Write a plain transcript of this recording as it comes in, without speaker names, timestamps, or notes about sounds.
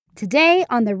Today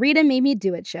on the Rita Made Me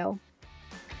Do It show.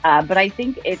 But I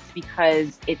think it's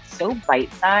because it's so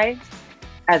bite-sized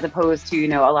as opposed to,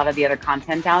 a lot of the other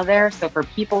content out there. So for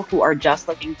people who are just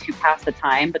looking to pass the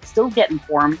time, but still get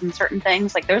informed in certain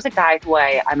things, like there's a guy who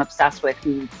I'm obsessed with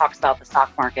who talks about the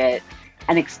stock market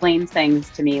and explains things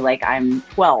to me like I'm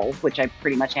 12, which I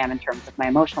pretty much am in terms of my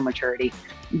emotional maturity.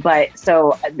 But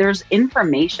so there's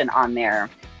information on there.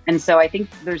 And so I think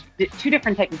there's two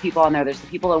different types of people on there. There's the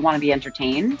people that want to be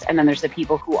entertained, and then there's the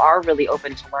people who are really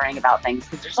open to learning about things,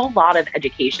 because there's a lot of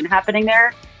education happening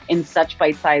there in such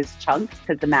bite-sized chunks,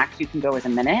 because the max you can go is a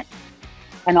minute.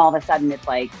 And all of a sudden it's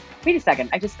like, wait a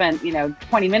second, I just spent,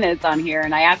 20 minutes on here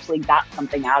and I actually got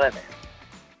something out of it.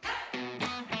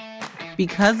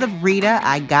 Because of Rita,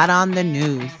 I got on the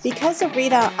news. Because of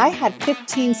Rita, I had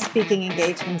 15 speaking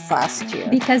engagements last year.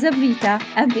 Because of Rita,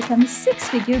 I've become a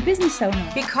six-figure business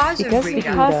owner. Because of Rita,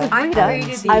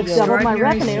 I've doubled my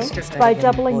revenue by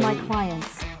doubling my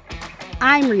clients.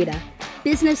 I'm Rita,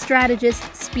 business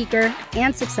strategist, speaker,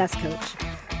 and success coach.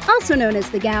 Also known as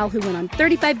the gal who went on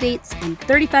 35 dates in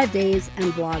 35 days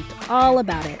and blogged all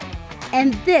about it.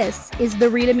 And this is the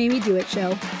Rita Made Me Do It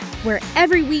show, where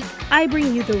every week I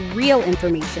bring you the real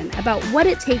information about what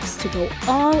it takes to go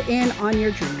all in on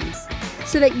your dreams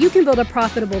so that you can build a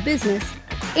profitable business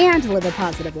and live a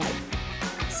positive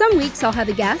life. Some weeks I'll have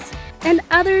a guest, and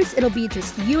others it'll be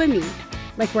just you and me,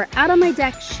 like we're out on my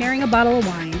deck sharing a bottle of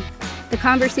wine. The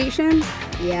conversation,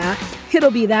 yeah,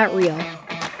 it'll be that real.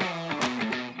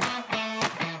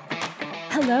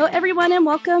 Hello, everyone, and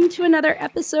welcome to another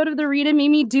episode of the Rita Made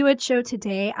Me Do It show.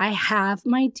 Today, I have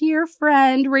my dear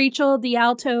friend, Rachel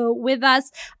DeAlto, with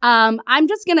us. I'm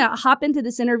just going to hop into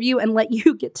this interview and let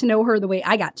you get to know her the way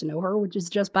I got to know her, which is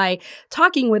just by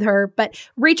talking with her. But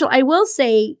Rachel, I will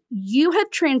say you have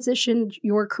transitioned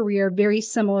your career very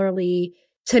similarly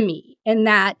to me in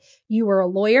that you were a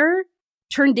lawyer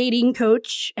turned dating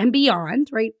coach and beyond,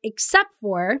 right? Except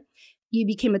for you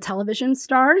became a television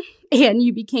star and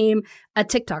you became a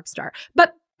TikTok star.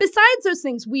 But besides those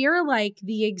things, we are like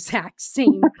the exact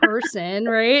same person,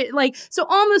 right? Like, so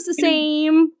almost the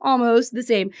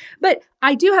same. But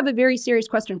I do have a very serious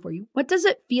question for you. What does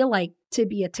it feel like to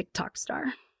be a TikTok star?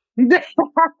 So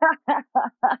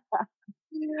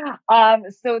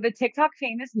the TikTok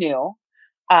fame is new.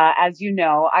 As you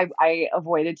know, I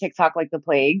avoided TikTok like the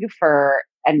plague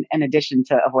in addition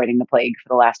to avoiding the plague for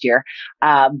the last year.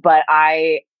 But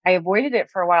I avoided it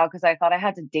for a while because I thought I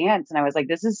had to dance. And I was like,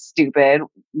 this is stupid,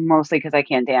 mostly because I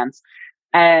can't dance.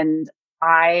 And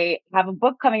I have a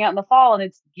book coming out in the fall and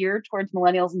it's geared towards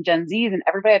millennials and Gen Zs. And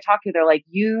everybody I talk to, they're like,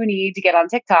 you need to get on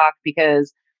TikTok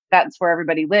because that's where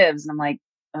everybody lives. And I'm like,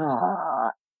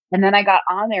 ugh. And then I got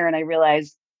on there and I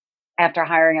realized after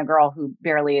hiring a girl who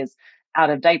barely is out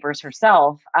of diapers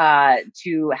herself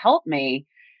to help me,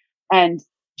 and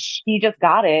she just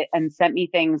got it and sent me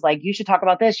things like, you should talk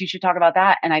about this, you should talk about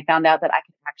that. And I found out that I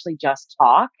could actually just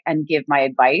talk and give my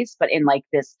advice, but in like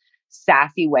this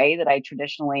sassy way that I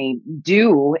traditionally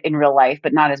do in real life,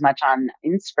 but not as much on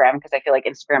Instagram, because I feel like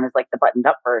Instagram is like the buttoned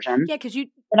up version. Yeah, because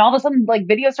and all of a sudden like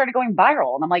videos started going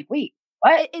viral and I'm like, wait,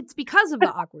 what? It's because of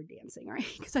the awkward dancing, right?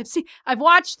 Because I've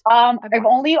watched. I've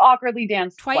only awkwardly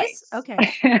danced twice. Okay.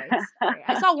 Twice. Right.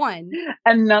 I saw one.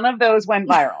 And none of those went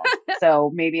viral. So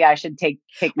maybe I should take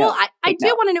note. Well, I do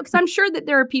want to know, because I'm sure that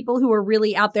there are people who are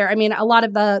really out there. I mean, a lot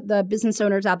of the business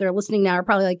owners out there listening now are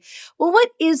probably like, well, what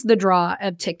is the draw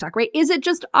of TikTok, right? Is it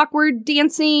just awkward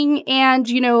dancing and,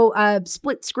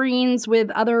 split screens with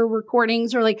other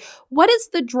recordings, or like, what is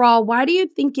the draw? Why do you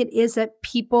think it is that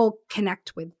people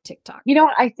connect with TikTok?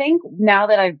 I think now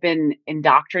that I've been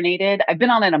indoctrinated, I've been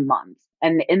on it a month.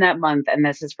 And in that month, and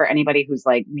this is for anybody who's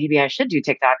like, maybe I should do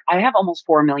TikTok, I have almost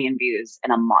 4 million views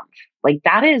in a month. Like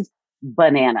that is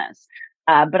bananas.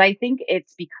 But I think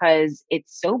it's because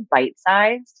it's so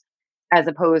bite-sized as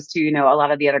opposed to, a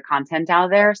lot of the other content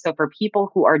out there. So for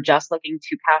people who are just looking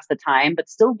to pass the time, but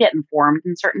still get informed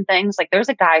in certain things, like there's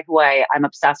a guy who I'm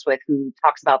obsessed with who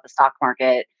talks about the stock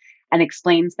market and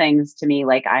explains things to me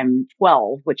like I'm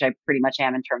 12, which I pretty much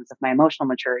am in terms of my emotional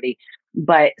maturity.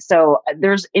 But so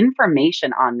there's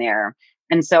information on there.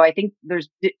 And so I think there's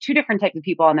two different types of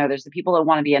people on there. There's the people that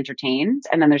want to be entertained,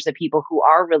 and then there's the people who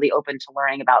are really open to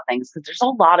learning about things, because there's a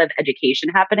lot of education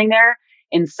happening there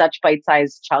in such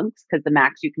bite-sized chunks, because the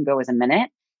max you can go is a minute.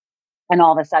 And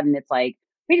all of a sudden it's like,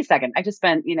 wait a second, I just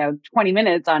spent, 20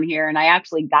 minutes on here and I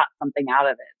actually got something out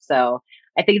of it. So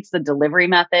I think it's the delivery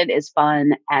method is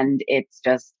fun, and it's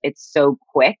so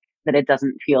quick that it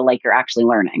doesn't feel like you're actually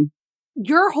learning.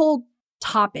 Your whole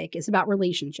topic is about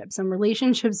relationships, and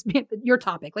relationships, your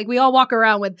topic. Like we all walk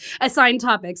around with assigned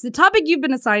topics. The topic you've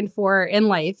been assigned for in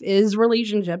life is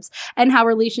relationships, and how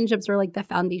relationships are like the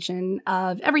foundation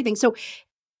of everything. So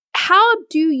how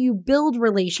do you build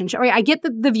relationship? Right? I get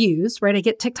the views, right? I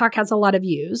get TikTok has a lot of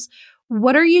views.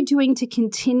 What are you doing to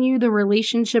continue the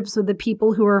relationships with the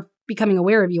people who are becoming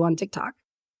aware of you on TikTok?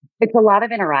 It's a lot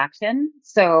of interaction.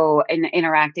 So in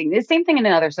interacting, the same thing in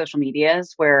other social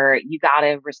medias where you got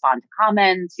to respond to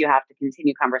comments, you have to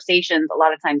continue conversations. A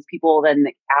lot of times people then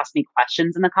ask me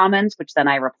questions in the comments, which then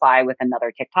I reply with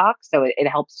another TikTok. So it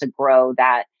helps to grow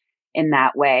that in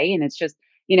that way. And it's just,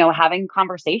 having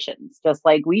conversations just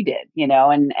like we did,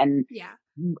 and Yeah.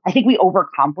 I think we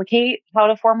overcomplicate how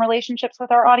to form relationships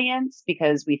with our audience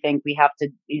because we think we have to,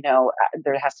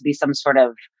 there has to be some sort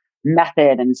of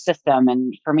method and system.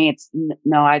 And for me, it's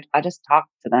no, I just talk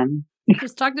to them.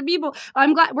 Just talk to people.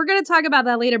 I'm glad we're going to talk about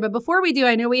that later. But before we do,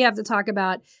 I know we have to talk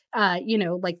about,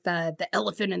 like the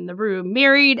elephant in the room,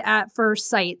 Married at First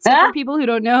Sight. So for people who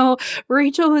don't know,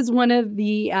 Rachel is one of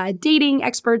the dating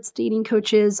experts, dating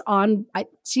coaches on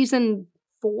season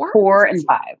 4? 4 and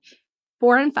 5.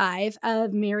 4 and 5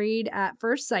 of Married at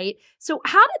First Sight. So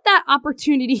how did that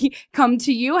opportunity come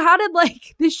to you? How did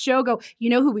this show go?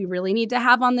 You know who we really need to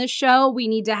have on this show? We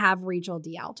need to have Rachel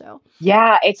DeAlto.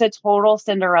 Yeah, it's a total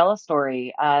Cinderella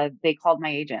story. They called my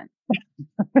agent.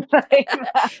 That's it.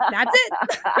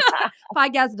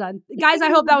 Podcast done. Guys,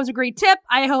 I hope that was a great tip.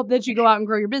 I hope that you go out and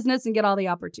grow your business and get all the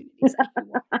opportunities that you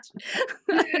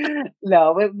want.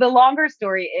 No, the longer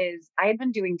story is I had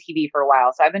been doing TV for a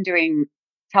while. So I've been doing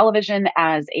television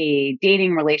as a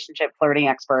dating, relationship, flirting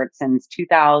expert since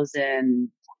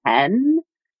 2010.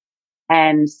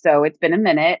 And so it's been a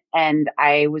minute, and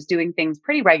I was doing things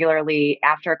pretty regularly.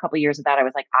 After a couple of years of that, I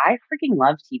was like, I freaking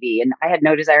love TV. And I had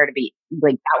no desire to be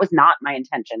that was not my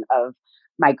intention of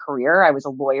my career. I was a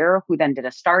lawyer who then did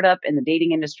a startup in the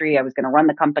dating industry. I was going to run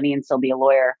the company and still be a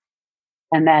lawyer.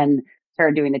 And then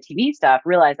started doing the TV stuff,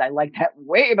 realized I liked that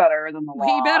way better than the law.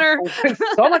 Way better. It was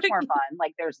so much more fun.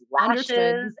 There's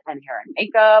lashes and hair and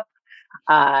makeup.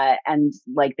 And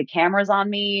the cameras on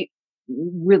me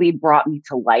really brought me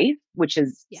to life, which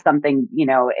is something,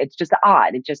 it's just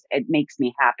odd. It makes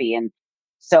me happy. And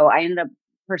so I ended up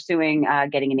pursuing,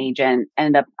 getting an agent,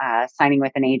 ended up signing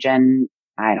with an agent,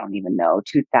 I don't even know,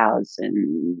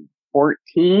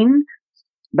 2014.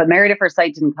 But Married at First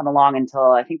Sight didn't come along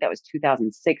until I think that was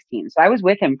 2016. So I was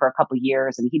with him for a couple of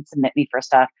years and he'd submit me for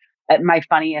stuff. My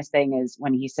funniest thing is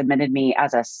when he submitted me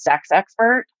as a sex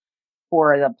expert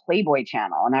for the Playboy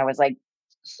channel. And I was like,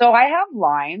 so I have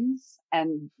lines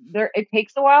and it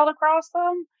takes a while to cross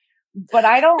them. But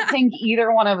I don't think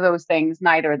either one of those things,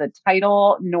 neither the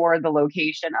title nor the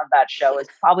location of that show is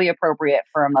probably appropriate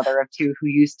for a mother of two who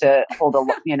used to hold a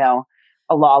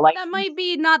law like that. Might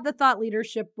be not the thought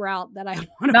leadership route that I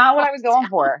want to not what I was going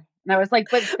for. And I was like,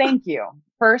 but thank you.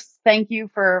 First, thank you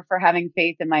for having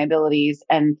faith in my abilities,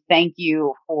 and thank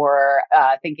you for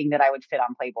thinking that I would fit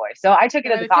on Playboy. So I took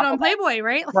it as a compliment. Fit on Playboy,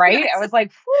 right? Right? I was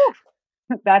like, whew,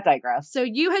 that digressed. So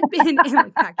you had been in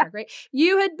backtrack, right?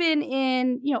 You had been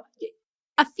in,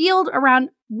 a field around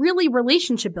really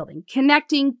relationship building,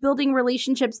 connecting, building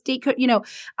relationships,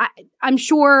 I'm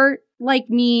sure like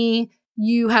me,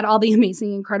 you had all the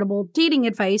amazing, incredible dating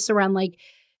advice around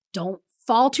don't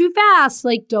fall too fast,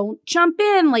 don't jump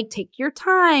in, take your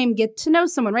time, get to know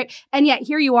someone, right? And yet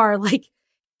here you are,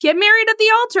 get married at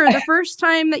the altar the first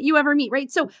time that you ever meet,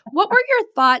 right? So what were your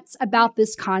thoughts about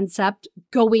this concept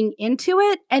going into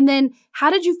it? And then how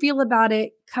did you feel about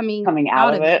it coming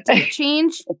out of it? Did it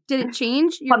change? Did it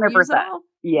change your 100%. views at all?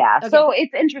 Yeah. Okay. So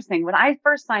it's interesting. When I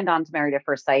first signed on to Married at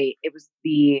First Sight, it was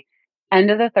the end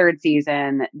of the 3rd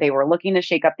season. They were looking to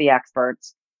shake up the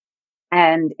experts,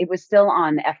 and it was still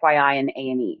on FYI and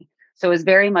A&E. So it was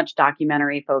very much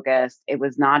documentary focused. It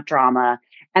was not drama.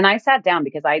 And I sat down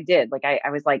because I did. I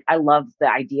was like, I love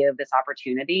the idea of this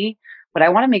opportunity, but I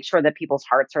want to make sure that people's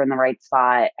hearts are in the right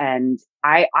spot. And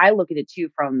I look at it too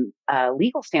from a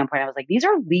legal standpoint. I was like, these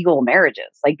are legal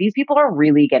marriages. These people are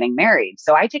really getting married.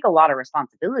 So I take a lot of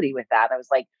responsibility with that. I was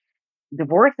like,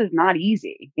 divorce is not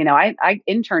easy. I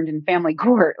interned in family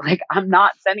court. I'm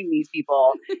not sending these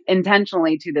people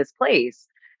intentionally to this place.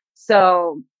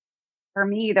 So for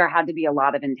me, there had to be a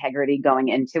lot of integrity going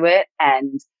into it.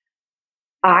 And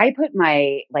I put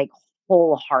my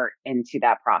whole heart into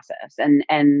that process,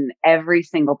 and every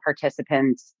single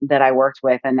participant that I worked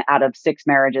with, and out of 6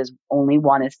 marriages, only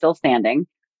 1 is still standing.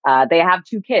 They have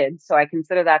 2 kids. So I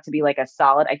consider that to be a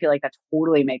solid, I feel like that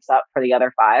totally makes up for the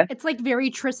other 5. It's very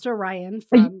Trista Ryan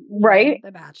from right?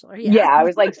 The Bachelor. Yeah. I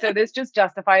was like, so this just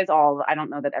justifies all. I don't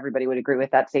know that everybody would agree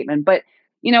with that statement, but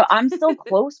I'm still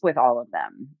close with all of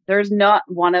them. There's not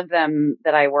one of them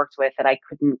that I worked with that I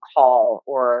couldn't call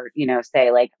or,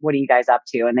 say like, what are you guys up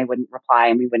to? And they wouldn't reply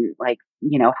and we wouldn't like,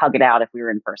 hug it out if we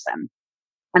were in person.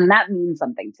 And that means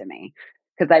something to me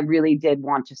because I really did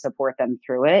want to support them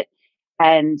through it.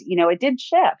 And, it did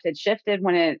shift. It shifted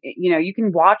when you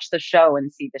can watch the show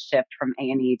and see the shift from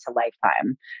A&E to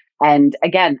Lifetime. And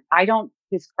again, I don't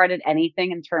discredit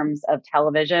anything in terms of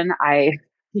television. I've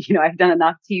done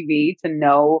enough TV to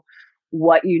know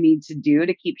what you need to do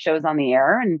to keep shows on the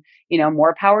air and,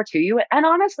 more power to you. And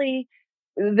honestly,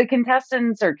 the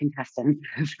contestants,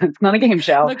 it's not a game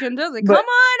show. The contestants, come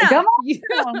on up. Come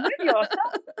on with your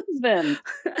husband.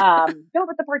 No,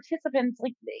 but the participants,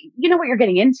 like, you know what you're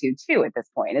getting into too at this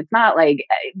point. It's not like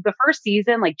the first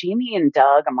season, like Jamie and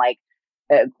Doug, I'm like,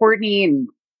 Courtney and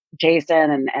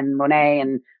Jason and Monet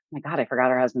and, oh my God, I forgot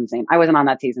her husband's name. I wasn't on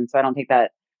that season, so I don't take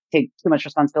too much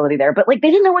responsibility there, but like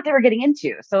they didn't know what they were getting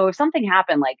into. So if something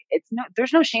happened, like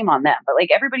there's no shame on them, but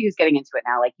like everybody who's getting into it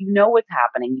now, like, what's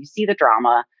happening, you see the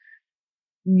drama,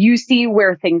 you see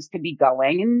where things could be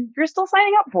going and you're still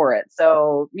signing up for it.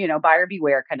 So, buyer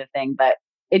beware kind of thing, but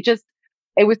it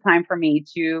was time for me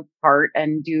to part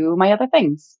and do my other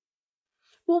things.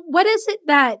 Well, what is it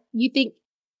that you think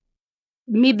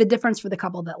made the difference for the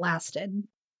couple that lasted?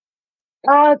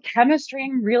 Chemistry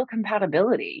and real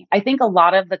compatibility. I think a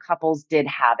lot of the couples did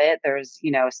have it. There's,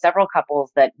 several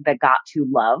couples that got to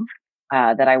love,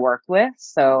 that I worked with.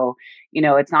 So,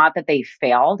 it's not that they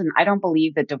failed. And I don't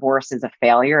believe that divorce is a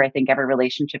failure. I think every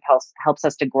relationship helps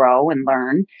us to grow and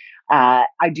learn. I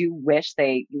do wish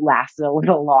they lasted a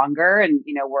little longer and,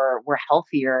 we're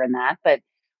healthier in that. But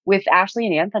with Ashley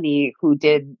and Anthony, who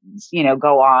did,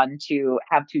 go on to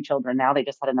have 2 children now, they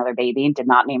just had another baby and did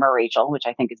not name her Rachel, which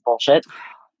I think is bullshit.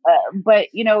 But,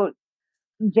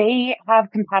 they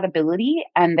have compatibility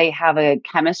and they have a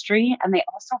chemistry and they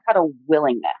also had a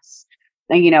willingness.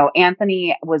 And,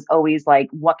 Anthony was always like,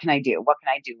 what can I do? What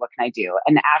can I do? What can I do?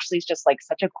 And Ashley's just like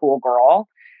such a cool girl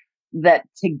that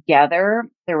together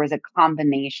there was a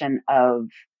combination of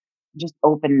just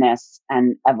openness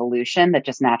and evolution that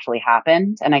just naturally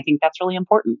happened. And I think that's really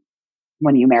important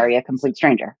when you marry a complete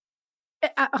stranger.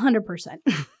 100%.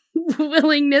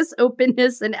 Willingness,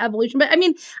 openness, and evolution. But I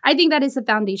mean, I think that is the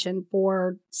foundation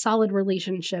for solid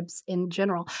relationships in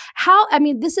general.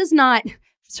 This is not,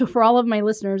 so for all of my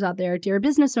listeners out there, dear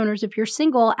business owners, if you're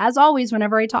single, as always,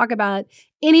 whenever I talk about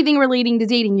anything relating to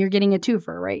dating, you're getting a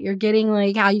twofer, right? You're getting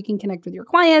like how you can connect with your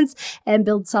clients and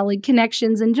build solid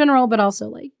connections in general, but also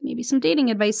like maybe some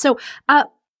dating advice. So,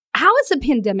 how has the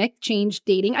pandemic changed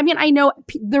dating? I mean, I know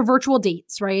they're virtual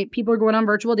dates, right? People are going on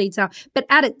virtual dates now, but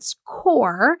at its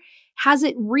core, has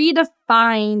it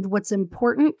redefined what's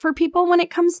important for people when it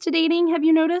comes to dating? Have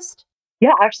you noticed?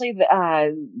 Yeah, actually,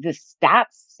 the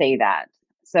stats say that.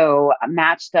 So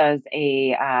Match does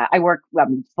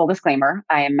full disclaimer,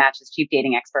 I am Match's chief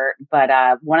dating expert, but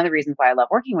one of the reasons why I love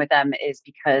working with them is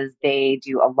because they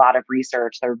do a lot of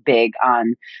research. They're big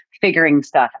on figuring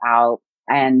stuff out.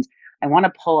 And I want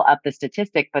to pull up the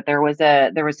statistic, but there was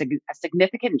a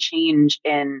significant change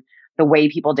in the way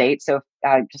people date. So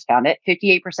I just found it.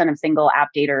 58% of single app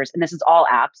daters, and this is all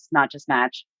apps, not just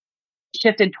Match,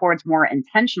 shifted towards more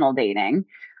intentional dating.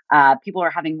 People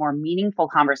are having more meaningful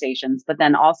conversations, but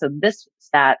then also this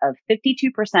stat of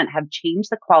 52% have changed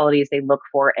the qualities they look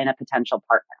for in a potential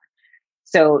partner.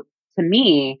 So to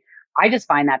me, I just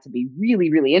find that to be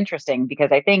really, really interesting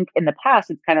because I think in the past,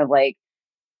 it's kind of like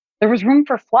there was room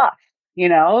for fluff. It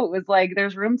was like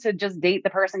there's room to just date the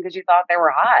person because you thought they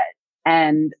were hot.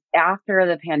 And after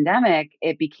the pandemic,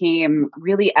 it became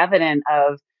really evident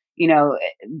of,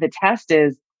 the test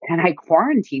is, can I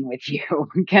quarantine with you?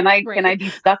 Can I be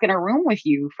stuck in a room with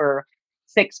you for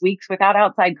 6 weeks without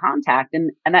outside contact?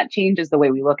 And that changes the way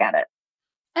we look at it.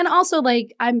 And also,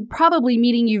 like, I'm probably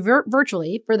meeting you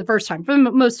virtually for the first time for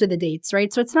most of the dates,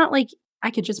 right? So it's not like I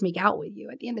could just make out with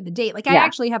you at the end of the date. Like, I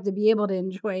actually have to be able to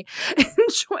enjoy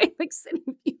like sitting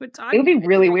with you and talking. It would be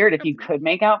really weird if you could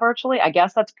make out virtually. I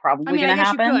guess that's probably going to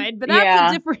happen. You could, but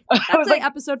that's a different. That's an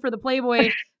episode for the Playboy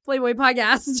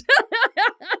podcast.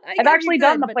 I've actually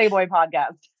done the Playboy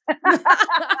podcast.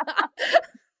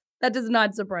 That does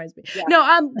not surprise me. Yeah.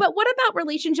 No, but what about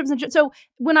relationships? So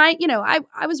when I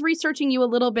was researching you a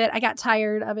little bit, I got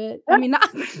tired of it. I mean,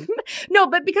 no,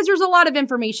 but because there's a lot of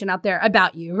information out there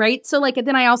about you, right? So like,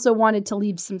 then I also wanted to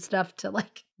leave some stuff to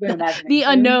like the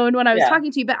unknown when I was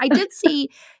talking to you. But I did see,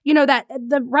 that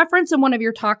the reference in one of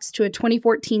your talks to a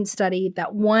 2014 study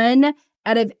that 1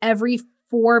 out of every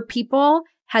 4 people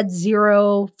had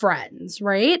 0 friends,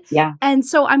 right? Yeah. And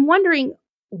so I'm wondering,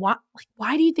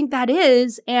 why do you think that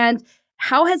is? And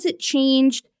how has it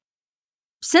changed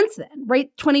since then, right?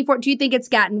 24, do you think it's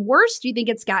gotten worse? Do you think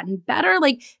it's gotten better?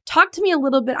 Like, talk to me a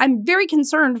little bit. I'm very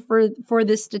concerned for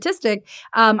this statistic.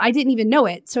 I didn't even know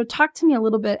it. So talk to me a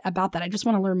little bit about that. I just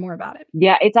want to learn more about it.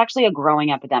 Yeah, it's actually a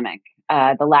growing epidemic.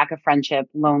 The lack of friendship,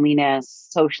 loneliness,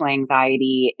 social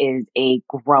anxiety is a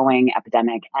growing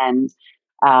epidemic. And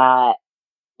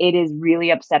it is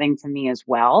really upsetting to me as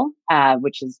well,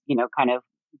 which is, kind of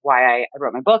why I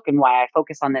wrote my book and why I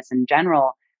focus on this in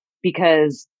general,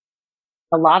 because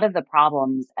a lot of the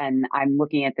problems, and I'm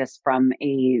looking at this from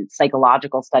a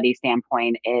psychological study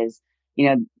standpoint, is,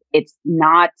 it's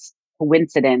not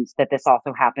coincidence that this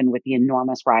also happened with the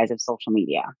enormous rise of social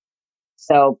media.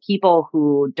 So people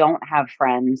who don't have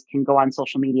friends can go on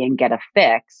social media and get a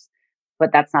fix,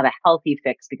 but that's not a healthy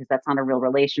fix because that's not a real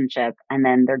relationship. And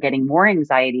then they're getting more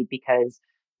anxiety because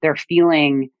they're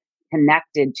feeling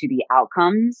connected to the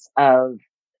outcomes of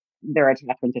their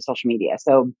attachment to social media.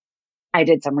 So I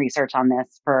did some research on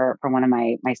this for one of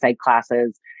my psych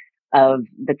classes of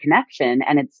the connection.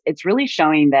 And it's really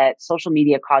showing that social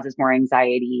media causes more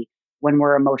anxiety when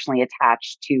we're emotionally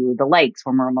attached to the likes,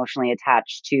 when we're emotionally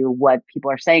attached to what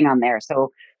people are saying on there.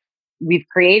 So we've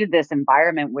created this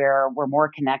environment where we're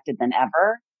more connected than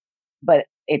ever, but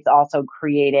it's also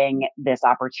creating this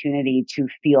opportunity to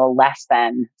feel less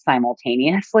than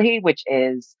simultaneously, which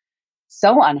is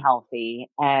so unhealthy,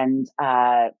 and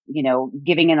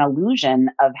giving an illusion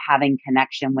of having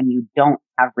connection when you don't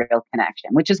have real connection,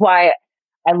 which is why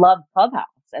I love Clubhouse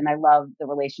and I love the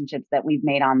relationships that we've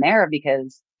made on there,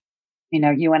 because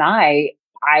you and I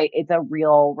it's a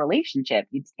real relationship.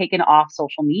 It's taken off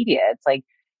social media. It's like,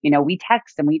 we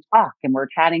text and we talk and we're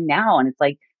chatting now, and it's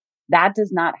like that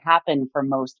does not happen for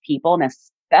most people, and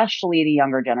especially the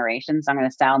younger generations. I'm going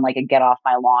to sound like a get off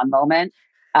my lawn moment.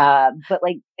 But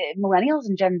like millennials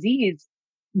and Gen Zs,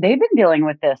 they've been dealing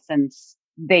with this since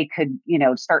they could,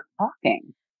 start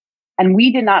talking. And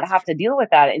we did not have to deal with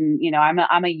that. And,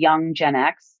 I'm a young Gen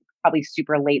X, probably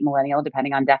super late millennial,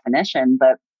 depending on definition,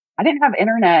 but I didn't have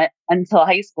internet until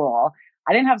high school.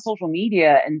 I didn't have social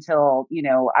media until,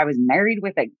 I was married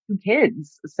with like 2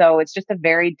 kids. So it's just a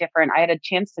very different, I had a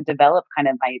chance to develop kind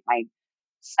of my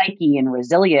psyche and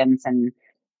resilience, and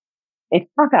it's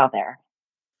tough out there.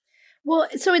 Well,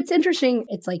 so it's interesting.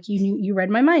 It's like you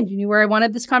read my mind. You knew where I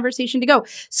wanted this conversation to go.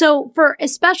 So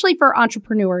especially for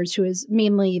entrepreneurs, who is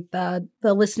mainly the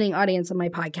listening audience of my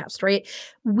podcast, right?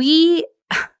 We,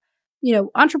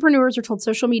 entrepreneurs are told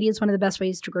social media is one of the best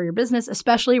ways to grow your business,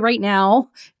 especially right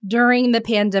now during the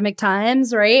pandemic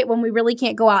times, right? When we really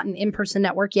can't go out and in-person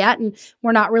network yet. And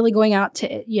we're not really going out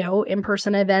to,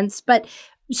 in-person events, but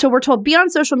so we're told, be on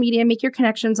social media, make your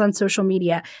connections on social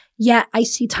media. Yet I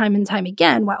see time and time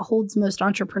again, what holds most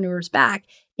entrepreneurs back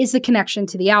is the connection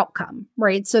to the outcome,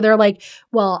 right? So they're like,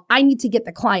 well, I need to get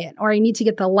the client, or I need to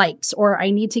get the likes, or I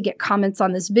need to get comments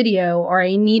on this video, or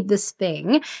I need this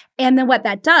thing. And then what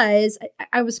that does,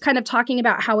 I was kind of talking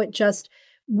about how it just,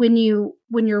 when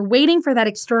you're waiting for that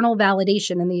external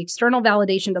validation and the external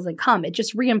validation doesn't come, it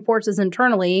just reinforces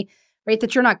internally, right,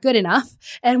 that you're not good enough.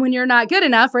 And when you're not good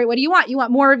enough, right, what do you want? You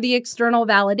want more of the external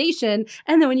validation.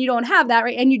 And then when you don't have that,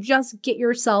 right, and you just get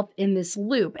yourself in this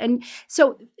loop. And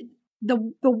so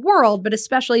the world, but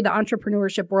especially the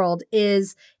entrepreneurship world,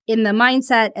 is in the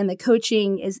mindset, and the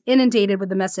coaching is inundated with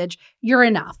the message, you're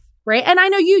enough, right? And I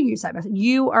know you use that message,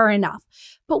 you are enough.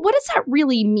 But what does that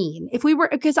really mean?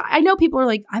 Because I know people are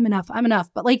like, I'm enough.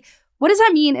 But like, what does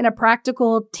that mean in a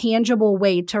practical, tangible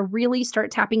way to really start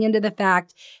tapping into the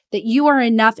fact that you are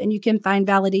enough and you can find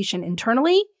validation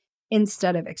internally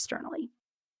instead of externally?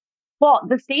 Well,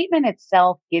 the statement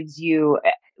itself gives you,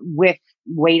 with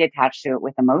weight attached to it,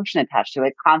 with emotion attached to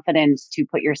it, confidence to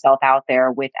put yourself out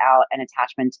there without an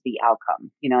attachment to the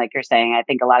outcome. Like you're saying, I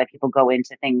think a lot of people go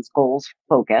into things goals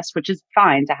focused, which is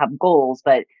fine to have goals,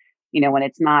 but when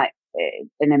it's not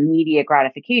an immediate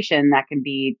gratification, that can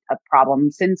be a problem,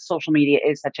 since social media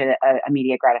is such a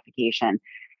immediate gratification.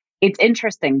 It's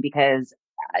interesting because,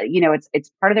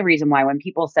 it's part of the reason why when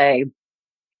people say,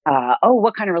 oh,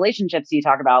 what kind of relationships do you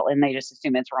talk about? And they just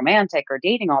assume it's romantic or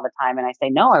dating all the time. And I say,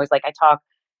 no, I was like, I talk,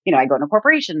 I go into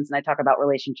corporations and I talk about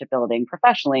relationship building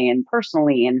professionally and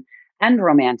personally and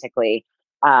romantically,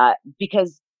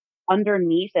 because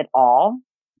underneath it all,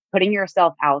 putting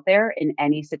yourself out there in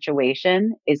any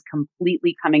situation is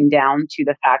completely coming down to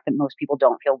the fact that most people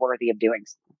don't feel worthy of doing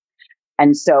so.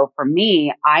 And so for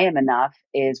me, I am enough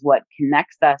is what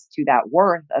connects us to that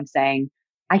worth of saying,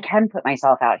 I can put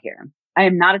myself out here. I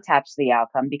am not attached to the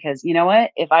outcome, because you know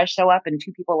what? If I show up and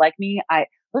 2 people like me,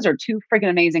 those are 2 friggin'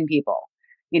 amazing people,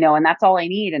 and that's all I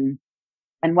need. And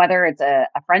And whether it's a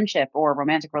friendship or a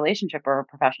romantic relationship or a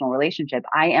professional relationship,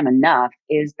 I am enough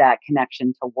is that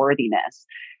connection to worthiness.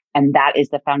 And that is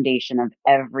the foundation of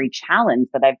every challenge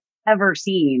that I've ever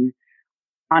seen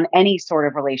on any sort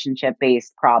of relationship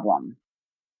based problem.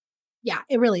 Yeah,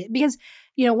 it really, because,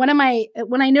 when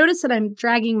I notice that I'm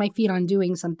dragging my feet on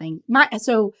doing something,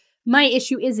 my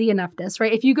issue is the enoughness,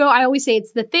 right? If you go, I always say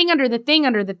it's the thing under the thing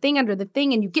under the thing under the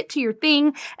thing, and you get to your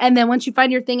thing. And then once you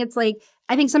find your thing, it's like,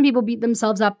 I think some people beat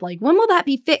themselves up like, when will that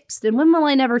be fixed? And when will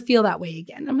I never feel that way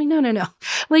again? I'm like, no.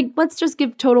 Like, let's just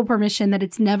give total permission that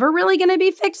it's never really going to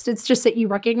be fixed. It's just that you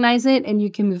recognize it and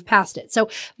you can move past it. So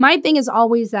my thing is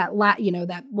always that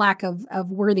that lack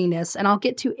of worthiness. And I'll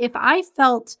get to, if I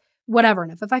felt whatever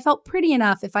enough, if I felt pretty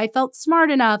enough, if I felt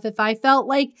smart enough, if I felt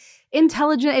like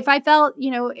intelligent, if I felt,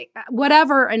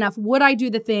 whatever enough, would I do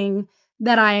the thing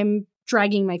that I'm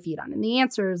dragging my feet on? And the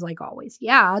answer is like always,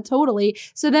 yeah, totally.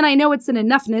 So then I know it's an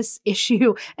enoughness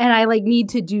issue and I like need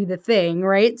to do the thing,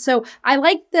 right? So I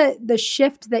like the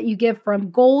shift that you give from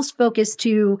goals focused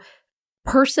to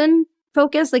person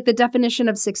focus. Like the definition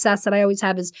of success that I always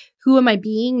have is who am I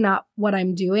being, not what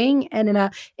I'm doing. And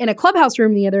in a clubhouse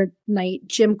room the other night,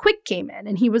 Jim Quick came in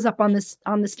and he was up on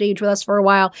the stage with us for a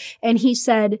while. And he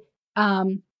said,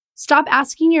 stop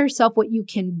asking yourself what you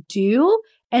can do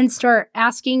and start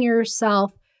asking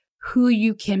yourself who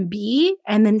you can be,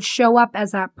 and then show up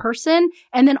as that person.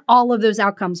 And then all of those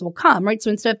outcomes will come, right? So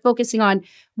instead of focusing on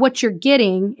what you're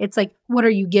getting, it's like, what are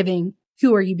you giving?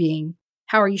 Who are you being?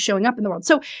 How are you showing up in the world?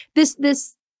 So this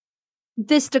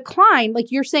decline,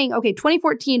 like you're saying, okay,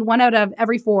 2014, 1 out of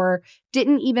every 4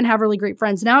 didn't even have really great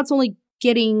friends. Now it's only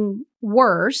getting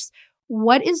worse.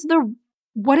 What is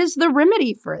the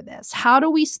remedy for this? How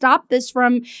do we stop this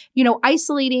from,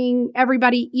 isolating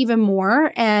everybody even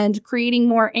more and creating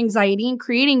more anxiety and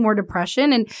creating more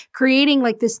depression and creating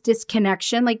like this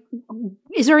disconnection? Like,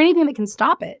 is there anything that can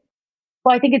stop it?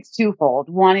 Well, I think it's twofold.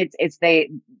 One, it's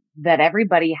that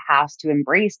everybody has to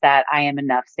embrace that I am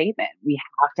enough statement. We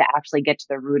have to actually get to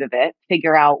the root of it,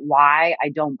 figure out why I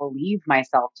don't believe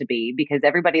myself to be, because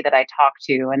everybody that I talk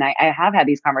to, and I have had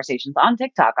these conversations on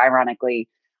TikTok, ironically,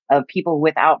 of people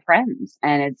without friends,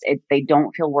 and they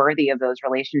don't feel worthy of those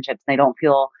relationships. They don't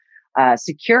feel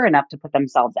secure enough to put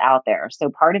themselves out there. So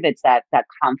part of it's that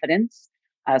confidence.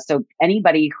 So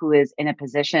anybody who is in a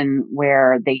position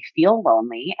where they feel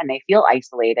lonely and they feel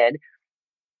isolated,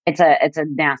 it's a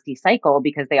nasty cycle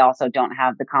because they also don't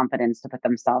have the confidence to put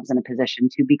themselves in a position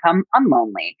to become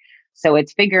unlonely. So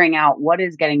it's figuring out what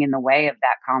is getting in the way of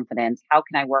that confidence. How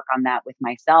can I work on that with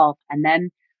myself? And then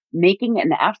making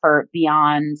an effort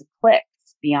beyond clicks,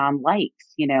 beyond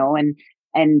likes,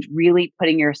 and really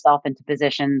putting yourself into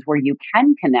positions where you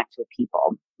can connect with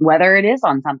people, whether it is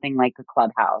on something like a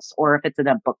clubhouse or if it's in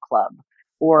a book club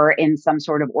or in some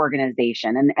sort of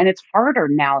organization. And it's harder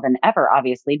now than ever,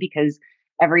 obviously, because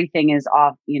everything is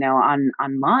off,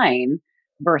 online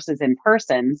versus in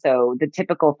person. So the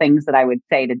typical things that I would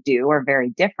say to do are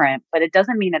very different, but it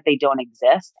doesn't mean that they don't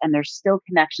exist. And there's still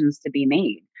connections to be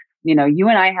made. You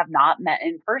and I have not met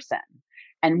in person,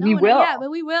 and we will. Yeah,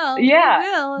 but we will. Yeah. We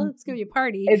will. It's going to be a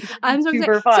party. It's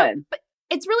super fun. But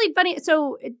it's really funny.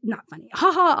 So not funny.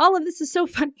 Haha. All of this is so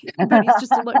funny. Funny. It's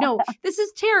just no, this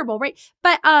is terrible. Right.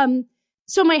 But,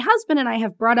 so my husband and I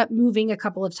have brought up moving a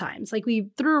couple of times. Like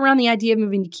we threw around the idea of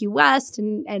moving to Key West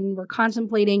and we're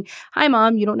contemplating, hi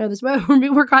mom, you don't know this, but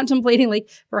we're contemplating like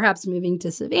perhaps moving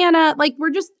to Savannah. Like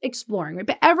we're just exploring, right?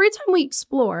 But every time we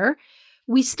explore,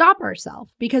 we stop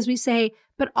ourselves because we say,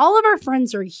 but all of our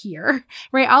friends are here,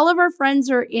 right? All of our friends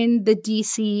are in the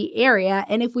DC area.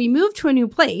 And if we move to a new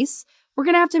place, we're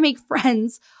going to have to make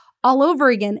friends all over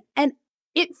again. And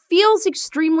it feels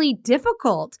extremely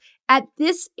difficult. At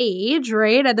this age,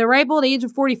 right, at the ripe old age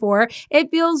of 44, it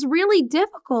feels really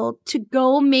difficult to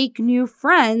go make new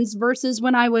friends versus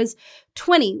when I was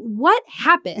 20. What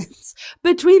happens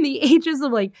between the ages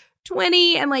of like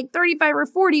 20 and like 35 or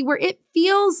 40 where it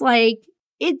feels like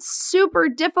it's super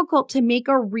difficult to make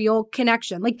a real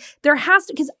connection? Like there has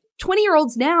to, because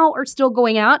 20-year-olds now are still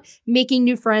going out, making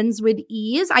new friends with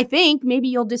ease. I think maybe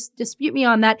you'll dispute me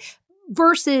on that.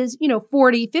 Versus,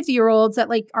 40, 50-year-olds that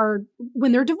like are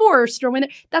when they're divorced or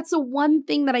that's the one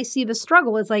thing that I see the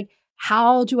struggle is like,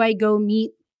 how do I go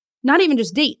meet not even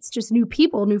just dates, just new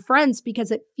people, new friends,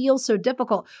 because it feels so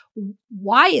difficult.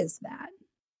 Why is that?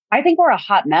 I think we're a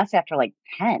hot mess after like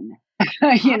 10.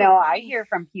 I hear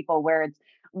from people where it's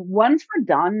once we're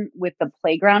done with the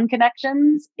playground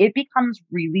connections, it becomes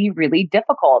really, really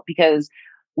difficult because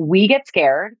we get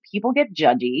scared, people get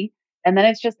judgy. And then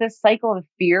it's just this cycle of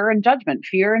fear and judgment,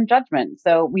 fear and judgment.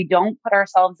 So we don't put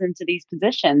ourselves into these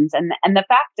positions. And the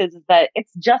fact is that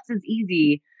it's just as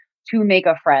easy to make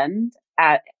a friend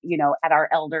at, at our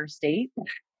elder state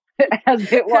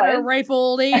as it was. At a ripe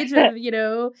old age of,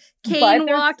 cane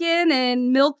walking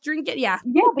and milk drinking. Yeah.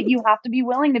 Yeah, but you have to be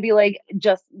willing to be like,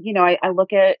 just, I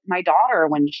look at my daughter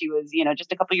when she was,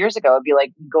 just a couple of years ago, it'd be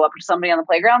like, go up to somebody on the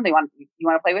playground. You want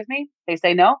to play with me? They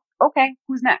say no. Okay.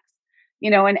 Who's next?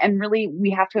 And really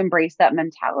we have to embrace that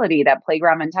mentality, that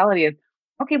playground mentality of,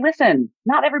 okay, listen,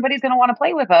 not everybody's going to want to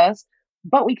play with us,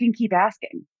 but we can keep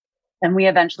asking. And we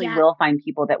eventually will find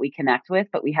people that we connect with,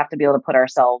 but we have to be able to put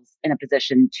ourselves in a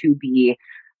position to be,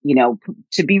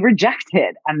 to be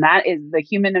rejected. And that is the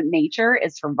human nature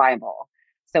is survival.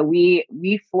 So we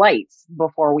flight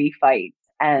before we fight.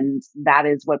 And that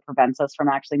is what prevents us from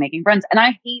actually making friends. And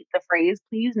I hate the phrase,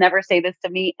 please never say this to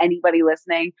me. Anybody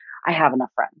listening, I have enough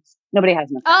friends. Nobody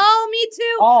has enough friends. Oh, me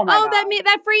too. Oh my God.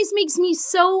 That phrase makes me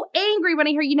so angry when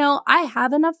I hear, I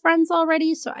have enough friends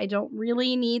already, so I don't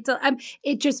really need to.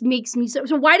 It just makes me so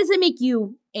why does it make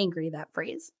you angry, that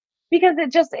phrase? Because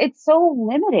it's so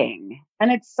limiting.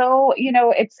 And it's so,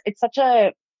 it's such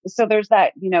a, so there's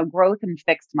that, growth and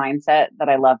fixed mindset that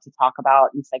I love to talk about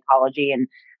in psychology.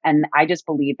 And I just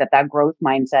believe that growth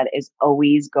mindset is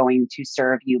always going to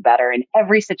serve you better in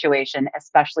every situation,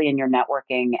 especially in your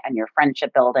networking and your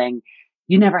friendship building.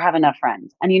 You never have enough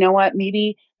friends. And you know what?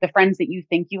 Maybe the friends that you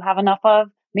think you have enough of,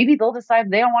 maybe they'll decide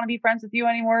they don't want to be friends with you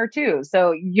anymore too.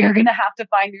 So you're going to have to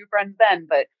find new friends then.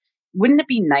 But wouldn't it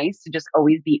be nice to just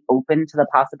always be open to the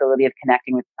possibility of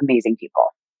connecting with amazing people?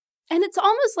 And it's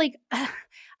almost like,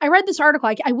 I read this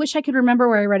article. I wish I could remember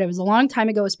where I read it. It was a long time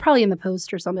ago. It was probably in the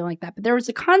Post or something like that. But there was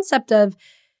a concept of,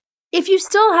 if you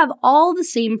still have all the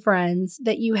same friends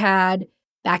that you had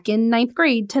back in 9th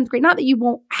grade, 10th grade, not that you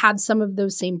won't have some of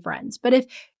those same friends, but if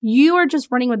you are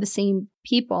just running with the same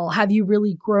people, have you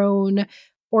really grown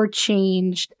or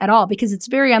changed at all? Because it's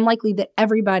very unlikely that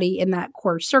everybody in that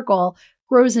core circle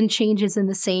grows and changes in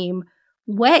the same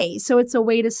way. So it's a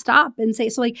way to stop and say,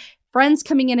 so like, friends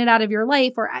coming in and out of your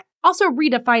life, or also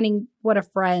redefining what a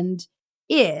friend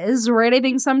is, right? I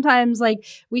think sometimes like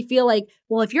we feel like,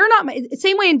 well, if you're not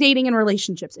same way in dating and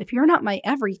relationships, if you're not my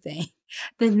everything,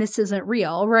 then this isn't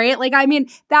real, right? Like, I mean,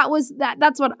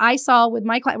 that's what I saw with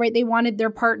my client, right? They wanted their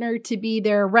partner to be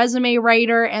their resume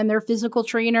writer and their physical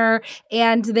trainer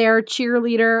and their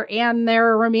cheerleader and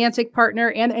their romantic partner.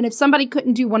 And if somebody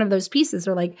couldn't do one of those pieces,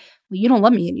 they're like, well, you don't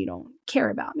love me and you don't care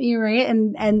about me, right?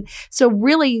 And so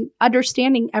really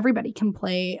understanding everybody can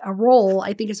play a role,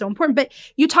 I think, is so important. But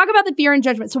you talk about the fear and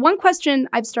judgment. So one question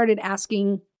I've started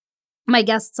asking my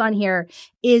guests on here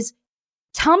is,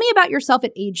 tell me about yourself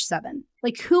at age 7.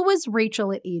 Like, who was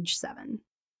Rachel at age 7?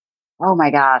 Oh my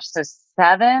gosh. So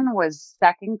 7 was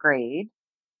 2nd grade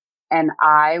and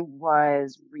I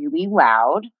was really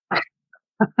loud,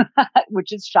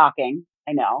 which is shocking.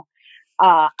 I know.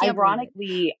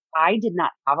 Ironically, I did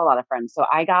not have a lot of friends. So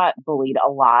I got bullied a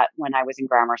lot when I was in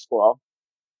grammar school.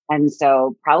 And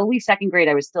so probably 2nd grade,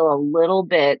 I was still a little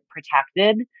bit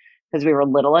protected because we were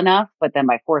little enough. But then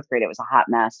by 4th grade, it was a hot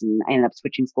mess. And I ended up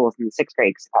switching schools in the 6th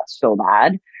grade because it got so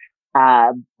bad.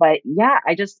 But yeah,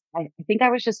 I think I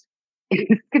was just,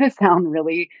 it's going to sound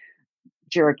really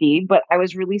jerky, but I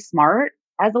was really smart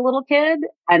as a little kid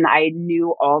and I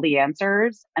knew all the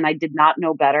answers and I did not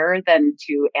know better than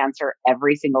to answer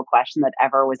every single question that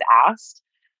ever was asked.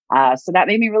 So that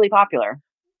made me really popular.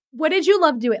 What did you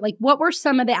love doing? Like, what were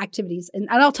some of the activities? And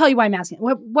I'll tell you why I'm asking.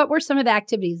 What were some of the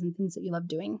activities and things that you loved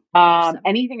doing?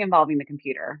 Anything involving the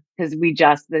computer, because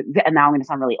and now I'm going to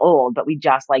sound really old, but we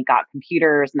just like got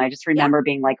computers. And I just remember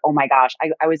being like, oh my gosh,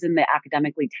 I was in the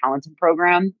academically talented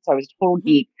program. So I was a total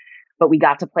geek, but we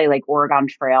got to play like Oregon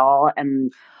Trail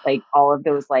and like all of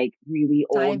those like really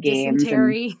old games.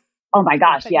 And, oh my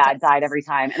gosh. Yeah. I died every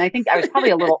time. And I think I was probably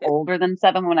a little older than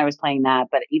 7 when I was playing that.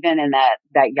 But even in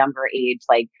that younger age,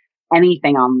 like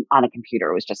anything on a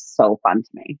computer was just so fun to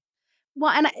me.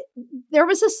 Well, and there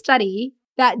was a study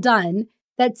that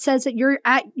says that you're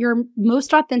at your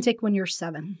most authentic when you're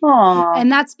 7. Aww.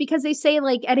 And that's because they say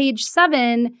like at age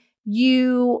 7,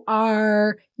 you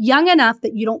are young enough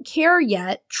that you don't care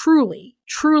yet, truly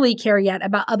care yet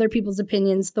about other people's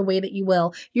opinions the way that you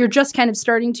will. You're just kind of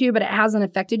starting to, but it hasn't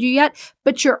affected you yet.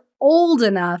 But you're old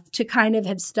enough to kind of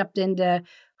have stepped into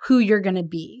who you're going to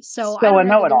be. So I don't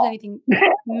know if there's anything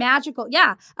magical,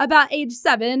 about age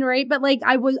 7, right? But like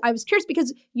I was curious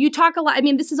because you talk a lot. I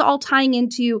mean, this is all tying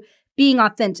into being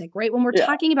authentic, right? When we're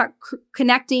talking about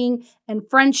connecting and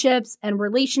friendships and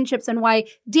relationships and why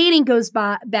dating goes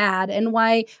bad and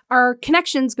why our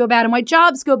connections go bad and why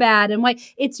jobs go bad and why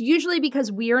it's usually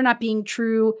because we are not being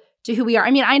true to who we are. I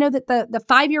mean, I know that the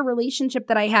 5-year relationship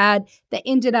that I had that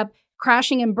ended up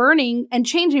crashing and burning and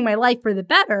changing my life for the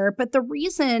better. But the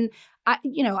reason I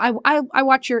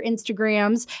watch your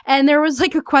Instagrams, and there was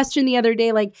like a question the other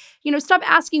day, like, stop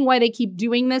asking why they keep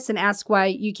doing this and ask why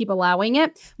you keep allowing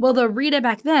it. Well, the Rita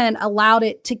back then allowed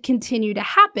it to continue to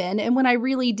happen. And when I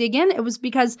really dig in, it was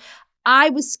because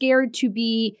I was scared to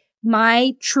be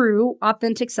my true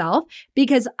authentic self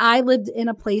because I lived in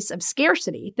a place of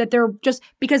scarcity, that they're just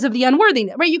because of the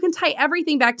unworthiness, right? You can tie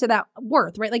everything back to that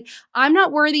worth, right? Like, I'm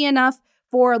not worthy enough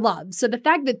for love. So the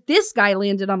fact that this guy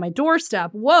landed on my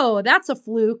doorstep, whoa, that's a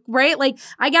fluke, right? Like,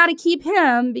 I got to keep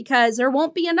him because there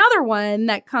won't be another one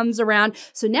that comes around.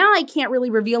 So now I can't really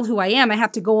reveal who I am. I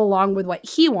have to go along with what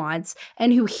he wants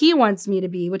and who he wants me to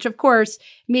be, which of course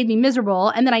made me miserable.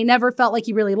 And then I never felt like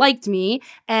he really liked me.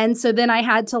 And so then I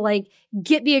had to like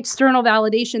get the external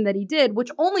validation that he did,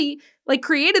 which only like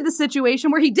created the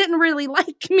situation where he didn't really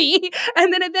like me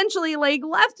and then eventually like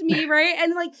left me, right?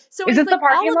 And like, so is it's this like the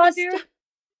parking all lot, of this dude?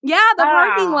 Yeah, the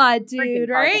parking lot dude,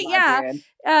 right? Parking lot,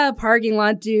 dude. Parking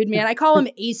lot dude, man. I call him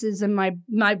Aces in my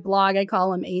blog. I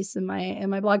call him Ace in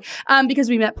my blog because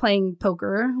we met playing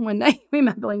poker one night.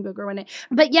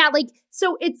 But yeah, like,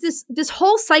 so it's this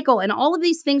whole cycle and all of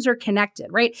these things are connected,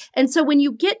 right? And so when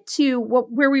you get to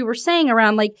where we were saying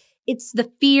around, like, it's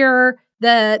the fear,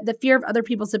 the fear of other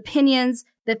people's opinions,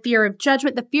 the fear of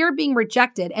judgment, the fear of being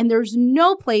rejected. And there are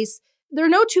no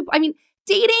two, I mean,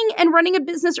 dating and running a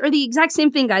business are the exact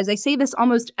same thing, guys. I say this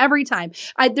almost every time.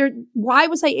 Why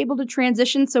was I able to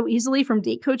transition so easily from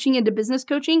date coaching into business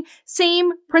coaching?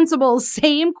 Same principles,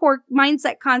 same core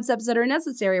mindset concepts that are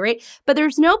necessary, right? But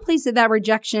there's no place that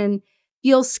rejection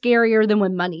feels scarier than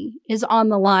when money is on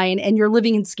the line and you're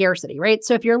living in scarcity, right?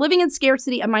 So if you're living in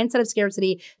scarcity, a mindset of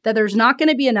scarcity, that there's not going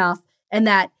to be enough and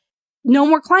that no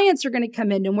more clients are going to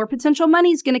come in, no more potential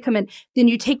money is going to come in, then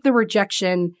you take the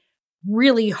rejection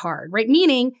really hard, right?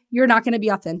 Meaning you're not going to be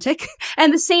authentic.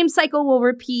 And the same cycle will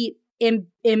repeat in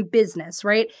business,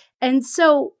 right? And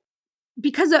so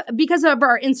because of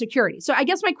our insecurity. So I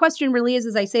guess my question really is,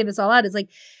 as I say this all out, is like,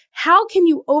 how can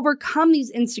you overcome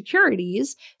these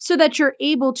insecurities so that you're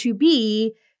able to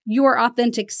be your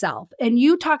authentic self? And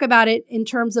you talk about it in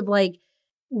terms of like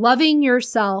loving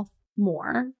yourself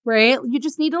more, right? You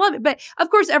just need to love it. But of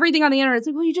course, everything on the internet is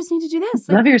like, well, you just need to do this.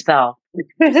 Like, love yourself.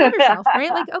 Just love yourself,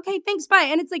 right? Like, okay, thanks, bye.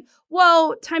 And it's like,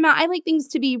 whoa, time out. I like things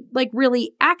to be like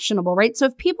really actionable, right? So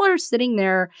if people are sitting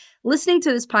there listening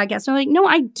to this podcast, they're like, no,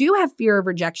 I do have fear of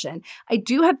rejection. I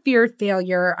do have fear of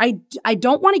failure. I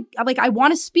don't want to, like, I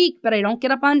want to speak, but I don't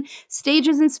get up on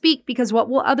stages and speak because what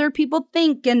will other people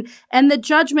think and the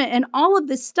judgment and all of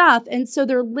this stuff. And so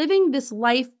they're living this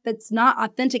life that's not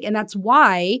authentic. And that's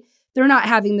why they're not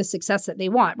having the success that they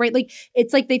want, right? Like,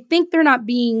 it's like they think they're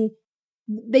being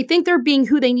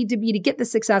who they need to be to get the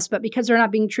success, but because they're not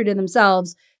being true to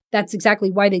themselves, that's exactly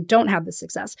why they don't have the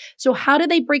success. So how do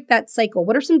they break that cycle?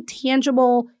 What are some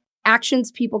tangible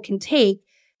actions people can take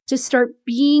to start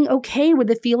being okay with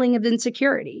the feeling of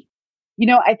insecurity?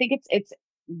 I think it's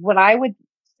what I would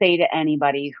say to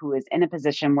anybody who is in a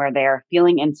position where they're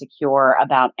feeling insecure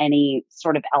about any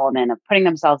sort of element of putting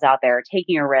themselves out there,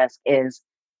 taking a risk, is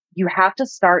you have to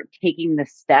start taking the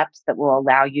steps that will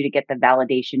allow you to get the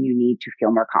validation you need to feel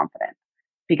more confident.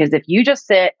 Because if you just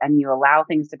sit and you allow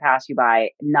things to pass you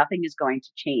by, nothing is going to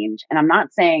change. And I'm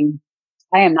not saying,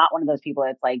 I am not one of those people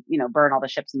that's like, burn all the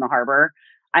ships in the harbor.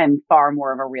 I am far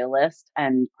more of a realist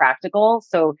and practical.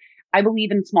 So I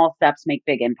believe in small steps make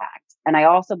big impact. And I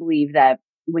also believe that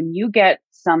when you get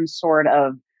some sort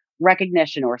of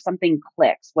recognition or something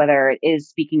clicks, whether it is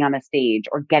speaking on a stage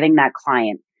or getting that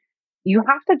client, you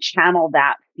have to channel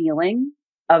that feeling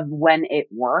of when it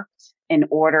worked in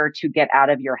order to get out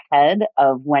of your head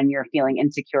of when you're feeling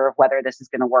insecure of whether this is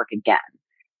going to work again.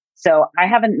 So I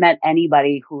haven't met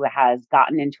anybody who has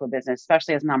gotten into a business,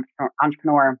 especially as an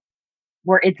entrepreneur,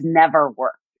 where it's never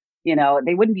worked.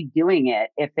 They wouldn't be doing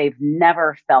it if they've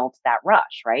never felt that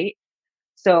rush, right?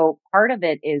 So part of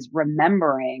it is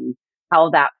remembering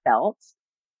how that felt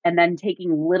and then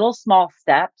taking little small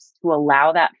steps to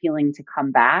allow that feeling to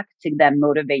come back to then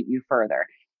motivate you further.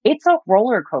 It's a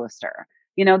roller coaster.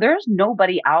 There's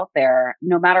nobody out there,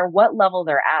 no matter what level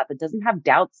they're at, that doesn't have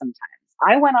doubts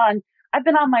sometimes. I've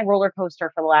been on my roller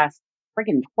coaster for the last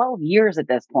freaking 12 years at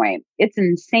this point. It's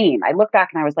insane. I look back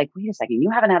and I was like, wait a second, you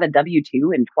haven't had a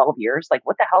W-2 in 12 years? Like,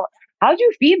 what the hell? How'd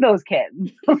you feed those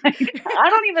kids? Like, I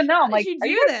don't even know. I'm like, you are do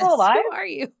you this? still alive? Who are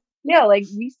you? Yeah, like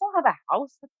we still have a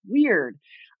house. That's weird.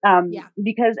 Yeah.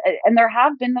 Because, and there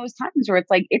have been those times where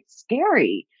it's like, it's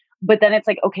scary. But then it's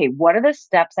like, okay, what are the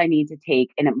steps I need to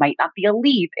take? And it might not be a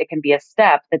leap. It can be a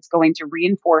step that's going to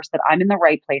reinforce that I'm in the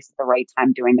right place at the right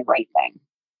time doing the right thing.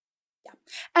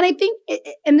 And I think,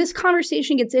 and this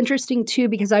conversation gets interesting too,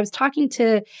 because I was talking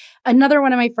to another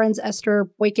one of my friends, Esther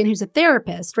Boykin, who's a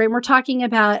therapist, right? And we're talking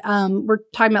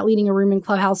about leading a room in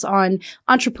Clubhouse on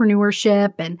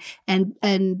entrepreneurship and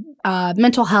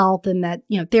mental health, and that,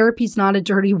 therapy's not a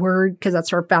dirty word, because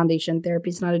that's our foundation.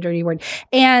 Therapy's not a dirty word.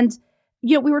 And,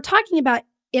 we were talking about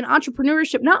in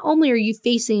entrepreneurship, not only are you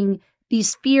facing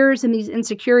these fears and these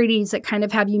insecurities that kind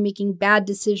of have you making bad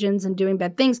decisions and doing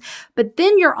bad things, but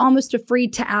then you're almost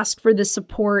afraid to ask for the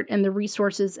support and the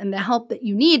resources and the help that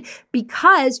you need,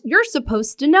 because you're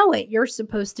supposed to know it. You're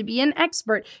supposed to be an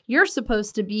expert. You're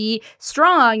supposed to be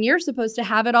strong. You're supposed to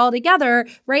have it all together,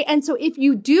 right? And so if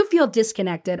you do feel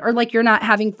disconnected, or like you're not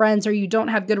having friends, or you don't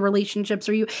have good relationships,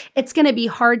 it's going to be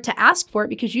hard to ask for it,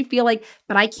 because you feel like,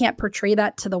 but I can't portray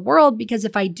that to the world, because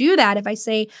if I do that, if I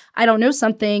say I don't know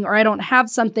something, or I don't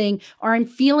have something, or I'm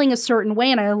feeling a certain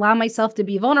way and I allow myself to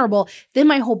be vulnerable, then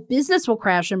my whole business will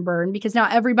crash and burn, because now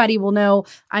everybody will know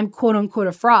I'm quote unquote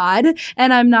a fraud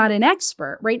and I'm not an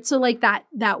expert, right? So like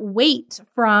that weight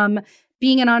from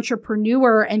being an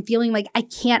entrepreneur and feeling like I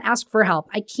can't ask for help,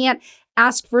 I can't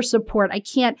ask for support, I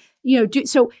can't, do.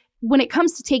 So when it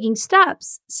comes to taking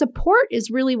steps, support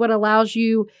is really what allows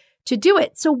you to do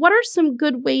it. So what are some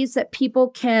good ways that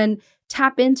people can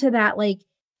tap into that, like,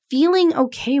 feeling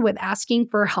okay with asking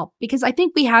for help? Because I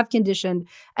think we have conditioned,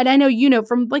 and I know,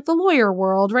 from like the lawyer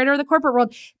world, right, or the corporate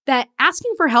world, that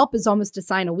asking for help is almost a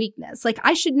sign of weakness. Like,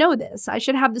 I should know this. I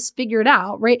should have this figured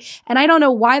out, right? And I don't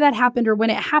know why that happened or when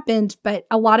it happened, but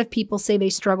a lot of people say they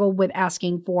struggle with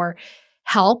asking for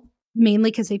help, mainly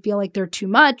because they feel like they're too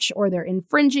much, or they're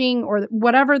infringing, or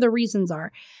whatever the reasons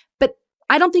are. But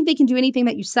I don't think they can do anything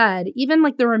that you said, even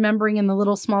like the remembering and the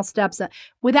little small steps,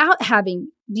 without having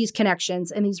these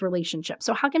connections and these relationships.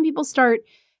 So how can people start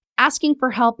asking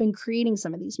for help and creating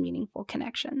some of these meaningful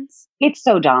connections? It's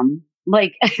so dumb.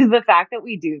 Like the fact that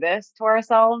we do this to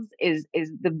ourselves is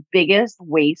the biggest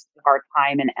waste of our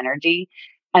time and energy.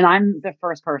 And I'm the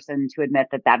first person to admit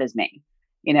that is me,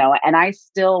 and I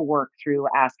still work through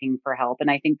asking for help. And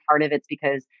I think part of it's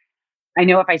because I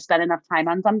know if I spend enough time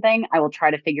on something, I will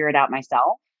try to figure it out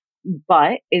myself.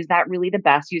 But is that really the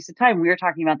best use of time? We were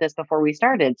talking about this before we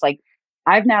started. It's like,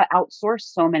 I've now outsourced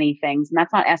so many things, and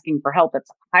that's not asking for help.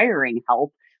 It's hiring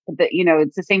help. But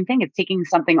it's the same thing. It's taking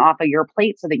something off of your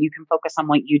plate so that you can focus on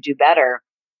what you do better.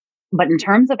 But in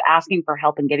terms of asking for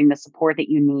help and getting the support that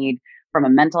you need from a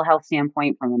mental health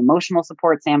standpoint, from an emotional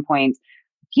support standpoint,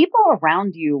 people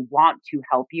around you want to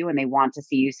help you and they want to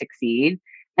see you succeed.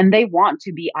 And they want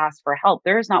to be asked for help.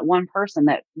 There is not one person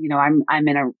that, I'm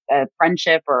in a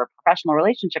friendship or a professional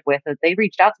relationship with, that they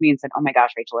reached out to me and said, "Oh my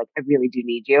gosh, Rachel, like, I really do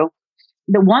need you."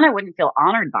 The one, I wouldn't feel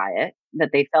honored by it, that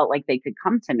they felt like they could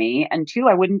come to me. And two,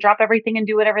 I wouldn't drop everything and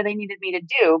do whatever they needed me to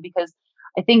do, because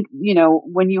I think,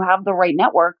 when you have the right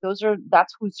network,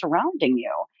 that's who's surrounding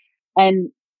you. And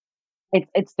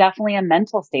it's definitely a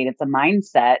mental state. It's a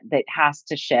mindset that has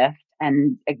to shift,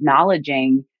 and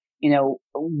acknowledging,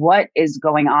 what is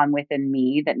going on within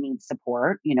me that needs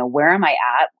support. Where am I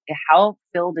at? How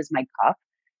filled is my cup?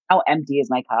 How empty is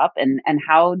my cup? And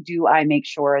how do I make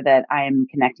sure that I am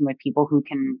connecting with people who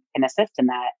can assist in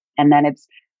that? And then it's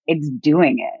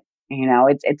doing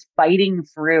it. It's fighting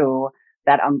through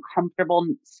that uncomfortable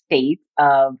state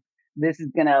of, this is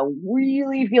going to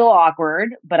really feel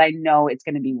awkward, but I know it's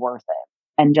going to be worth it.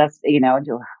 And just,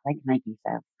 like Nike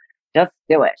says, just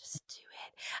do it. Just do it.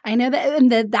 I know that,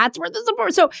 and that's where the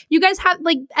support. So you guys have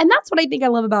and that's what I think I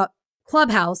love about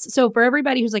Clubhouse. So for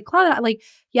everybody who's like, Clubhouse,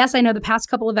 yes, I know the past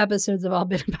couple of episodes have all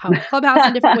been about Clubhouse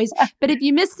in different ways, but if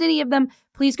you missed any of them,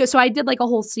 please go. So I did a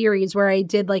whole series where I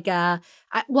did I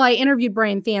interviewed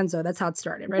Brian Fanzo. That's how it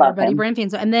started, right? Our buddy Brian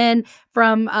Fanzo. And then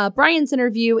from Brian's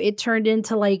interview, it turned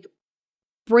into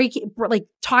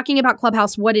talking about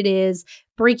Clubhouse, what it is,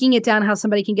 breaking it down, how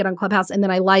somebody can get on Clubhouse. And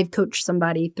then I live coach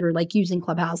somebody through using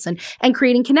Clubhouse and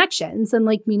creating connections and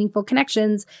meaningful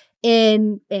connections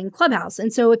in Clubhouse.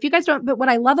 And so if you guys don't, but what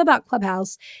I love about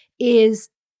Clubhouse is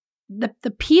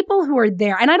the people who are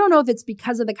there. And I don't know if it's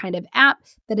because of the kind of app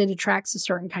that it attracts a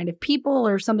certain kind of people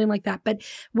or something like that. But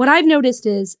what I've noticed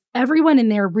is everyone in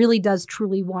there really does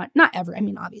truly want,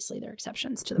 obviously there are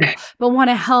exceptions to the rule, but want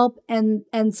to help and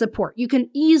support. You can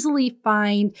easily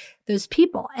find those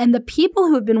people. And the people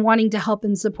who have been wanting to help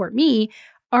and support me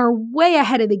are way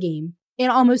ahead of the game in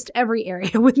almost every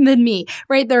area than me,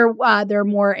 right? They're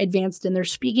more advanced in their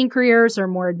speaking careers, they're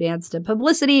more advanced in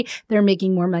publicity, they're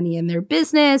making more money in their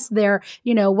business, they're,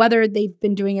 whether they've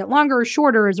been doing it longer or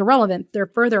shorter is irrelevant, they're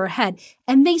further ahead.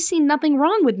 And they see nothing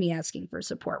wrong with me asking for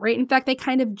support, right? In fact, they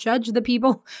kind of judge the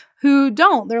people who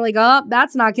don't. They're like, oh,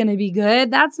 that's not going to be good.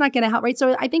 That's not going to help, right?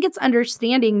 So I think it's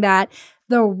understanding that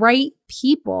the right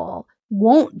people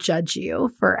won't judge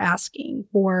you for asking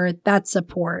for that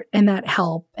support and that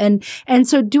help. And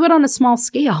so do it on a small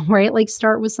scale, right? Like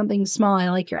start with something small. I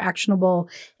like your actionable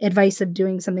advice of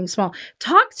doing something small.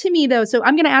 Talk to me though. So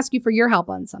I'm going to ask you for your help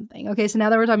on something. Okay. So now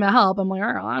that we're talking about help, I'm like,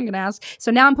 all right, I'm going to ask. So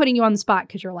now I'm putting you on the spot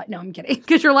because you're like, no, I'm kidding.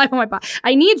 Because you're live on my pod.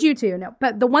 I need you to. No,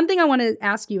 but the one thing I want to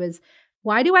ask you is,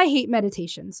 why do I hate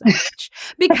meditation so much?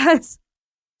 Because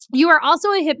you are also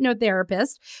a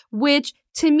hypnotherapist, which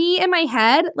to me in my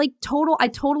head, I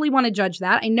totally want to judge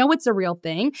that. I know it's a real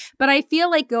thing, but I feel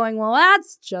like going, well,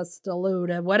 that's just a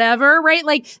load of whatever, right?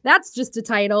 Like that's just a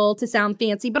title to sound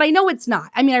fancy, but I know it's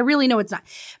not. I mean, I really know it's not.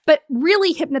 But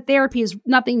really hypnotherapy is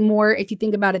nothing more, if you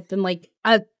think about it, than like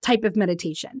a type of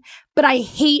meditation. But I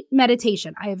hate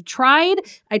meditation. I try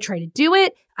to do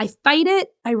it. I fight it.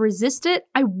 I resist it.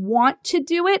 I want to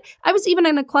do it. I was even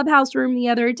in a clubhouse room the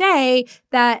other day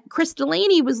that Chris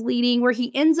Delaney was leading where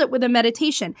he ends up with a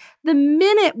meditation. The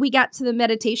minute we got to the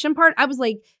meditation part, I was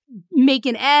like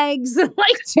making eggs,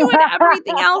 like doing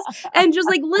everything else and just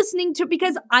like listening to it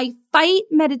because I fight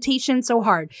meditation so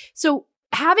hard. So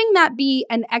having that be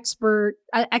an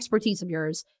expertise of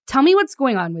yours, tell me what's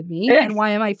going on with me and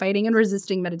why am I fighting and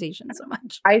resisting meditation so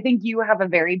much? I think you have a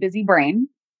very busy brain.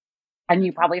 And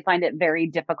you probably find it very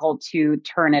difficult to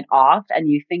turn it off. And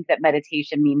you think that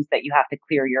meditation means that you have to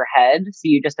clear your head. So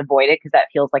you just avoid it because that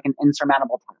feels like an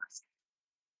insurmountable task.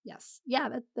 Yes.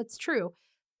 Yeah, that's true.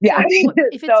 Yeah. So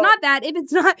if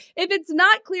it's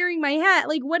not clearing my head,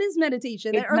 like what is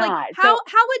meditation? It's or like not. how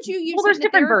would you use there's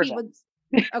different therapy versions.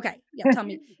 Okay. Yeah. Tell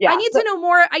me. Yeah, I need to know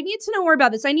more. I need to know more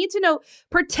about this. I need to know,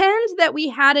 pretend that we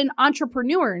had an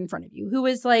entrepreneur in front of you who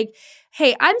is like,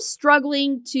 hey, I'm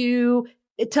struggling to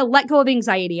let go of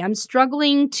anxiety. I'm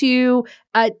struggling to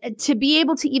be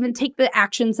able to even take the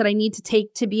actions that I need to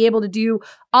take to be able to do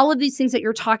all of these things that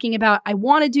you're talking about. I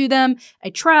want to do them.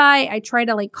 I try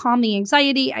to like calm the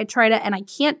anxiety. And I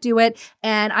can't do it.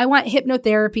 And I want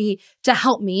hypnotherapy to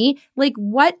help me. Like,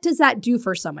 what does that do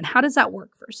for someone? How does that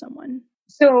work for someone?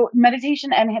 So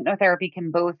meditation and hypnotherapy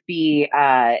can both be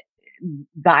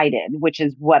guided, which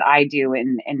is what I do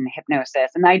in hypnosis.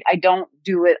 And I don't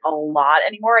do it a lot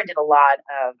anymore. I did a lot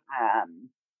of,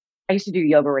 I used to do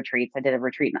yoga retreats. I did a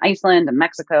retreat in Iceland and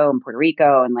Mexico and Puerto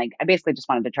Rico. And like, I basically just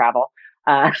wanted to travel.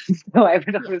 So I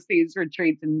would host these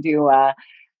retreats and do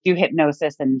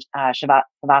hypnosis and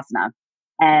shavasana.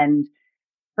 And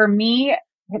for me,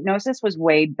 hypnosis was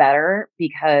way better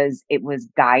because it was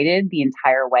guided the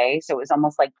entire way. So it was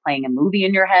almost like playing a movie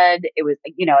in your head. It was,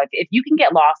 if you can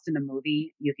get lost in a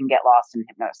movie, you can get lost in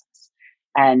hypnosis.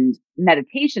 And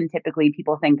meditation, typically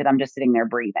people think that I'm just sitting there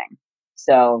breathing.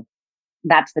 So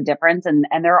that's the difference. And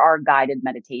there are guided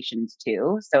meditations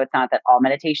too. So it's not that all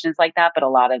meditation is like that, but a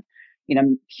lot of,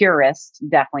 purists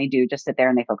definitely do just sit there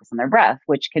and they focus on their breath,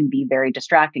 which can be very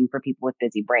distracting for people with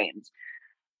busy brains.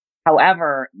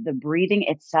 However, the breathing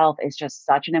itself is just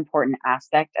such an important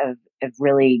aspect of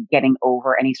really getting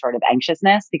over any sort of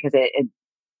anxiousness because it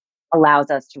allows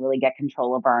us to really get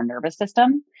control over our nervous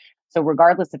system. So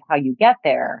regardless of how you get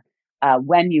there,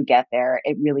 when you get there,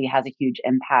 it really has a huge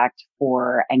impact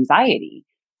for anxiety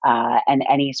and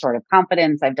any sort of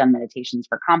confidence. I've done meditations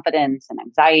for confidence and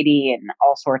anxiety and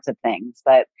all sorts of things.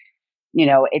 But,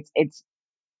 it's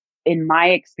in my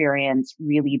experience,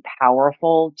 really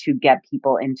powerful to get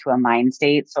people into a mind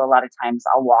state. So a lot of times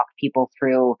I'll walk people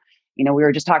through, we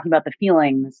were just talking about the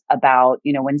feelings about,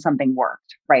 when something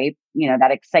worked, right?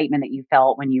 That excitement that you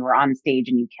felt when you were on stage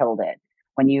and you killed it,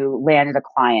 when you landed a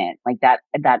client, like that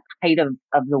height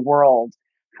of the world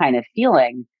kind of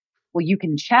feeling. Well, you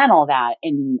can channel that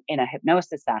in a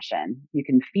hypnosis session. You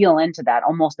can feel into that,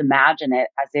 almost imagine it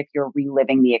as if you're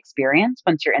reliving the experience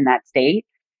once you're in that state.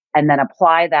 And then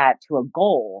apply that to a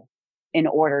goal in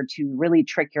order to really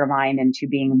trick your mind into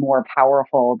being more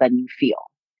powerful than you feel.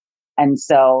 And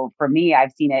so for me,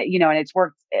 I've seen it, and it's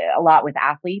worked a lot with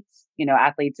athletes.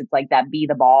 Athletes, it's like that be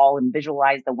the ball and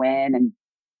visualize the win. And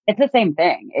it's the same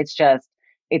thing. It's just,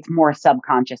 it's more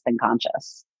subconscious than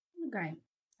conscious. Okay.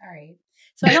 All right.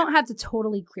 So I don't have to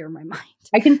totally clear my mind.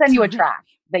 I can send you a track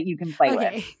that you can play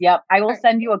with. Yep. I will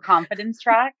send you a confidence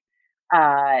track.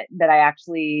 That I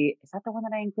actually, is that the one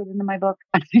that I included in my book?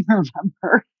 I don't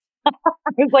remember. I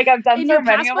was like, I've done in so your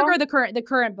many past of book them. or the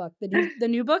current book, the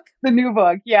new book? The new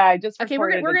book. Yeah, I just Okay,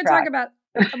 recorded we're the going to talk track.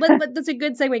 about, but that's a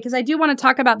good segue because I do want to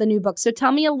talk about the new book. So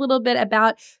tell me a little bit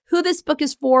about who this book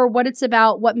is for, what it's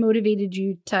about, what motivated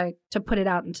you to put it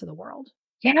out into the world.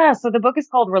 Yeah, so the book is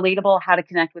called Relatable: How to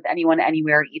Connect with Anyone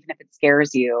Anywhere, Even if It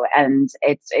Scares You. And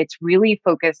it's really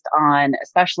focused on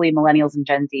especially millennials and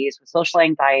Gen Zs with social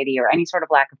anxiety or any sort of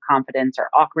lack of confidence or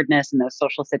awkwardness in those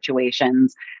social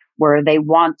situations where they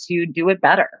want to do it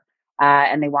better.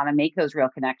 And they want to make those real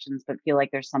connections, but feel like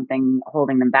there's something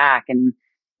holding them back. And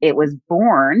it was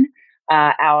born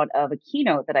out of a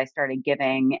keynote that I started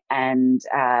giving and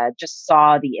just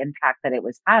saw the impact that it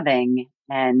was having.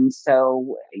 And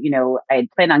so, I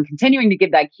had planned on continuing to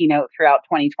give that keynote throughout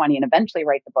 2020 and eventually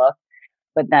write the book.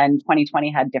 But then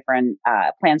 2020 had different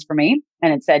plans for me.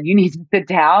 And it said, you need to sit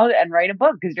down and write a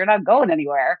book because you're not going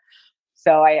anywhere.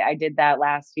 So I did that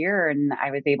last year and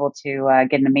I was able to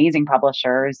get an amazing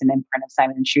publishers and imprint of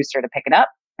Simon & Schuster to pick it up.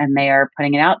 And they are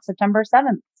putting it out September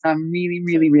 7th. So I'm really,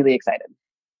 really, really excited.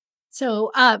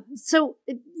 So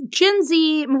Gen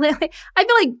Z, I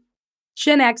feel like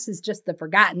Gen X is just the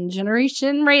forgotten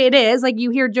generation, right? It is like you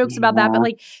hear jokes about that, but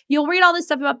like you'll read all this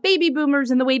stuff about baby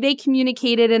boomers and the way they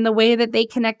communicated and the way that they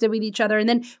connected with each other. And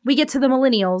then we get to the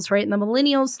millennials, right? And the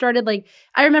millennials started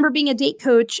I remember being a date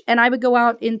coach and I would go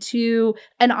out into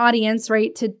an audience,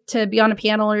 right? To be on a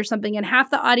panel or something. And half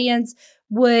the audience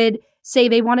would say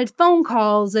they wanted phone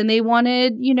calls and they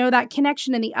wanted, that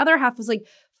connection. And the other half was like,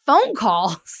 phone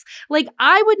calls. Like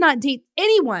I would not date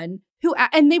anyone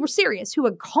and they were serious, who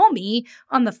would call me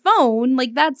on the phone.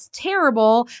 Like that's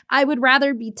terrible. I would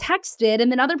rather be texted.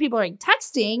 And then other people are like,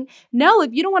 texting? No,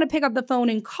 if you don't want to pick up the phone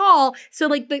and call. So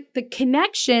like the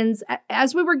connections,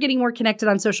 as we were getting more connected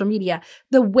on social media,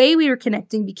 the way we were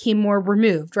connecting became more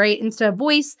removed, right? Instead of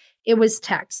voice, it was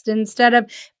text.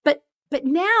 But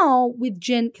now with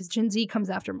because Gen Z comes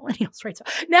after millennials, right? So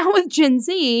now with Gen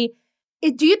Z,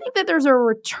 do you think that there's a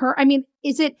return? I mean,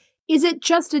 is it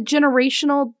just a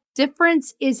generational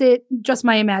difference? Is it just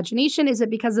my imagination? Is it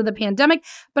because of the pandemic?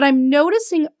 But I'm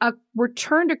noticing a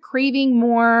return to craving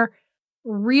more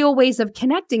real ways of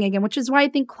connecting again, which is why I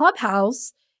think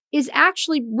Clubhouse is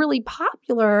actually really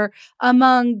popular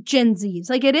among Gen Zs.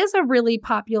 Like it is a really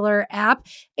popular app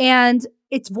and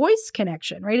it's voice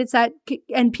connection, right? It's that,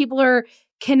 and people are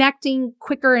connecting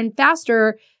quicker and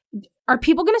faster. Are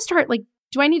people going to start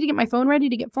do I need to get my phone ready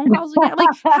to get phone calls again? Like,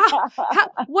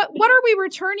 what are we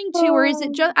returning to? Or is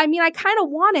it just, I mean, I kind of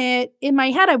want it in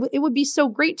my head. It would be so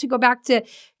great to go back to,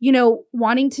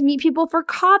 wanting to meet people for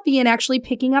coffee and actually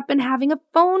picking up and having a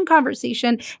phone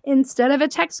conversation instead of a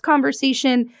text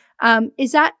conversation.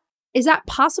 Is that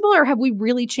possible, or have we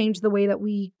really changed the way that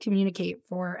we communicate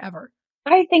forever?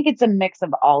 I think it's a mix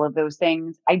of all of those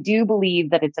things. I do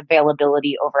believe that it's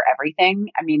availability over everything.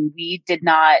 I mean, we didn't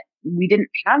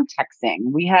have texting.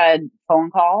 We had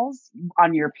phone calls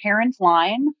on your parents'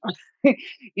 line.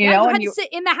 You had to sit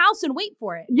in the house and wait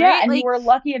for it. Yeah, right? and you were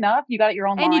lucky enough, you got your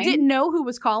own and line. You didn't know who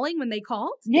was calling when they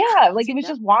called. Yeah, it was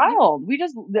just wild.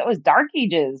 It was dark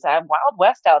ages, Wild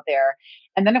West out there.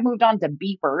 And then it moved on to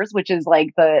beepers, which is like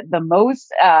the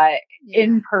most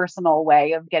impersonal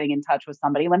way of getting in touch with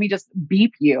somebody. Let me just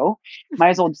beep you. Might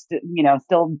as well just,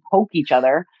 still poke each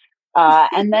other.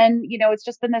 And then, it's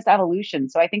just been this evolution.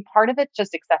 So I think part of it's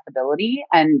just accessibility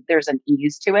and there's an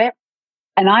ease to it.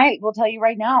 And I will tell you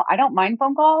right now, I don't mind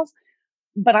phone calls,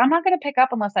 but I'm not going to pick up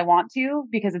unless I want to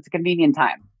because it's a convenient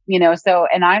time, so,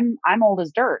 and I'm old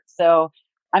as dirt. So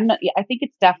I think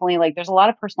it's definitely there's a lot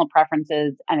of personal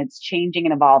preferences and it's changing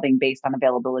and evolving based on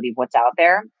availability of what's out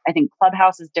there. I think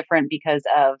Clubhouse is different because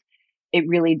of it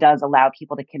really does allow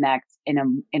people to connect in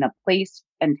a place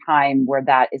and time where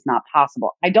that is not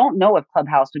possible. I don't know if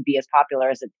Clubhouse would be as popular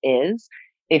as it is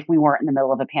if we weren't in the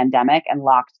middle of a pandemic and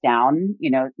locked down,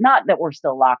 not that we're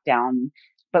still locked down,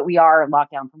 but we are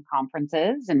locked down from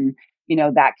conferences and,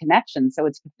 that connection. So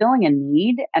it's fulfilling a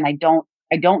need. And I don't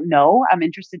know. I'm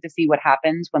interested to see what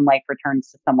happens when life returns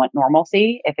to somewhat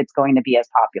normalcy, if it's going to be as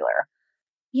popular.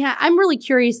 Yeah, I'm really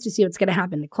curious to see what's going to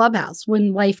happen to Clubhouse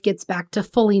when life gets back to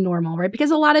fully normal, right?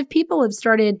 Because a lot of people have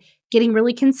started getting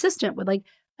really consistent with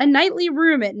a nightly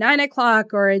room at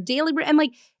 9:00 or a daily room. And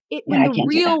when the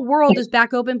real world is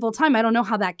back open full time, I don't know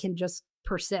how that can just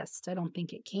persist. I don't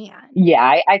think it can.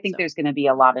 Yeah, I think there's going to be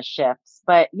a lot of shifts.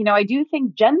 But, I do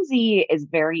think Gen Z is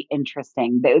very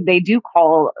interesting. They do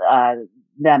call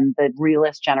them the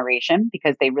realist generation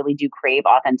because they really do crave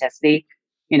authenticity.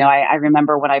 I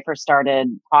remember when I first started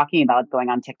talking about going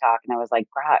on TikTok and I was like,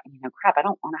 crap, I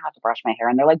don't want to have to brush my hair.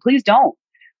 And they're like, please don't.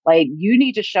 You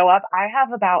need to show up. I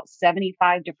have about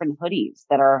 75 different hoodies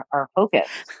that are focused.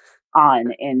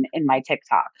 in my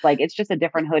TikTok. Like, it's just a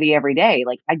different hoodie every day.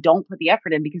 Like, I don't put the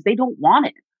effort in because they don't want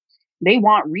it. They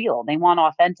want real, they want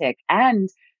authentic. And,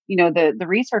 the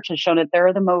research has shown that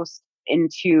they're the most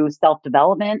into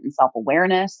self-development and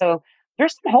self-awareness. So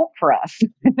there's some hope for us,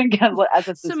 I think, as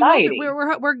a society.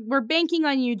 We're banking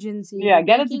on you, Jinsey. Yeah,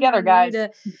 get it together, guys.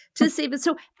 To save it.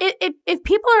 So if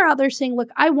people are out there saying, look,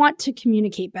 I want to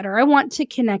communicate better, I want to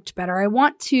connect better, I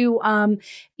want to,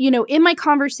 in my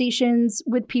conversations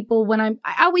with people,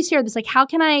 I always hear this, like, how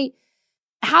can I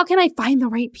find the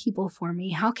right people for me?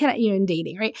 How can I, in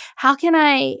dating, right? How can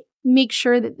I make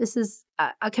sure that this is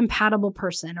a compatible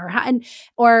person,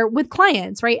 or with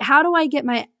clients, right? How do I get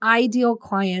my ideal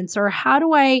clients, or how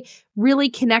do I really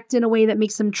connect in a way that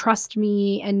makes them trust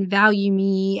me and value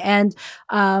me, and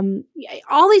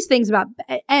all these things about,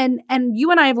 and you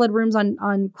and I have led rooms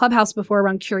on Clubhouse before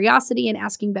around curiosity and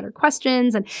asking better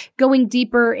questions and going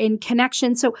deeper in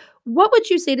connection. So what would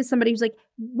you say to somebody who's like,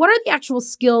 what are the actual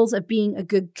skills of being a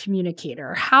good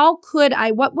communicator?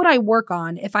 What would I work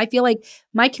on if I feel like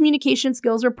my communication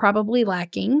skills are probably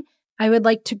lacking? I would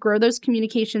like to grow those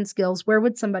communication skills. Where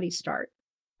would somebody start?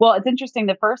 Well, it's interesting.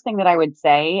 The first thing that I would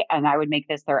say, and I would make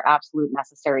this their absolute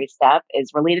necessary step,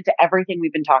 is related to everything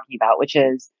we've been talking about, which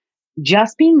is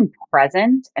just being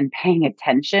present and paying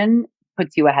attention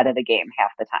puts you ahead of the game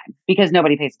half the time, because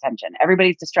nobody pays attention.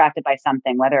 Everybody's distracted by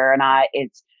something, whether or not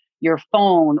it's your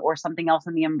phone or something else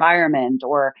in the environment,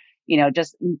 or,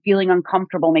 just feeling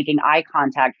uncomfortable making eye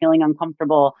contact, feeling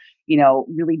uncomfortable,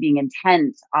 really being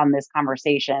intent on this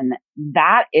conversation.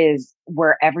 That is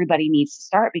where everybody needs to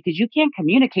start, because you can't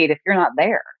communicate if you're not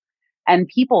there. And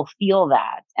people feel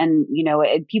that. And,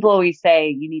 people always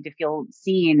say you need to feel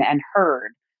seen and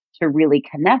heard to really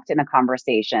connect in a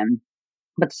conversation.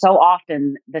 But so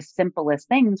often the simplest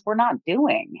things we're not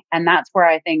doing. And that's where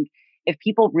I think if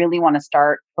people really want to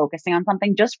start focusing on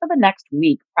something, just for the next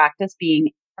week, practice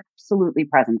being absolutely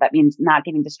present. That means not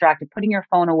getting distracted, putting your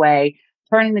phone away,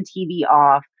 turning the TV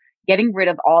off, getting rid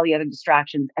of all the other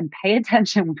distractions, and pay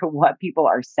attention to what people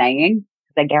are saying,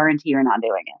 because I guarantee you're not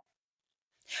doing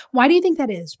it. Why do you think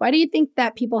that is? Why do you think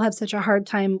that people have such a hard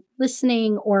time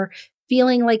listening or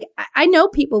feeling like, I know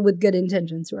people with good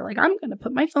intentions who are like, I'm going to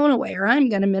put my phone away, or I'm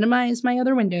going to minimize my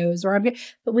other windows,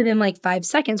 but within like 5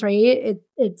 seconds, right,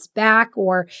 it's back,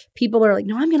 or people are like,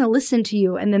 no, I'm going to listen to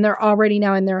you. And then they're already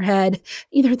now in their head,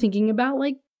 either thinking about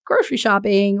like grocery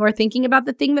shopping or thinking about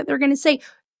the thing that they're going to say.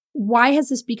 Why has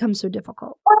this become so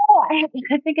difficult? Well,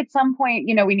 I think at some point,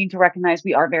 we need to recognize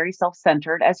we are very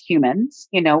self-centered as humans.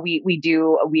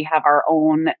 We have our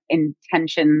own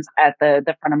intentions at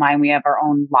the front of mind. We have our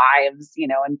own lives,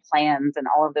 and plans and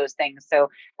all of those things. So,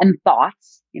 and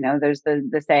thoughts, there's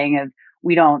the saying of,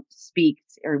 we don't speak,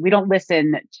 or we don't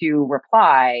listen to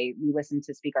reply. We listen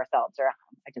to speak ourselves. Or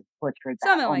I just butchered that.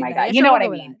 Something oh like my that. God. You know what I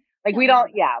mean? Like, we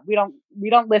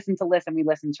don't listen to listen. We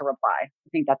listen to reply. I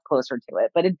think that's closer to it.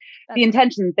 But the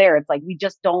intention's there. It's like,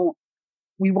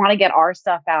 we want to get our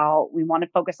stuff out. We want to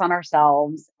focus on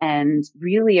ourselves. And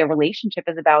really, a relationship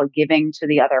is about giving to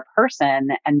the other person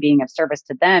and being of service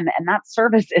to them. And that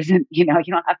service isn't, you don't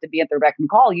have to be at their beck and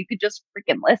call. You could just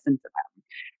freaking listen to them.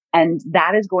 And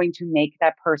that is going to make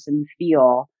that person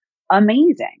feel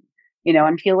amazing,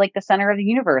 and feel like the center of the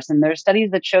universe. And there's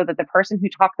studies that show that the person who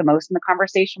talked the most in the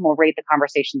conversation will rate the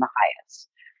conversation the highest.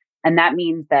 And that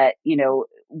means that,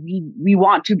 we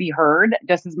want to be heard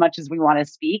just as much as we want to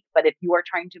speak. But if you are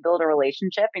trying to build a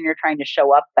relationship and you're trying to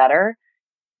show up better,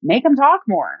 make them talk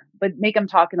more, but make them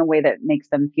talk in a way that makes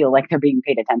them feel like they're being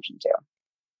paid attention to.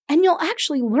 And you'll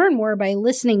actually learn more by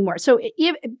listening more. So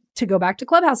to go back to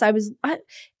Clubhouse, I was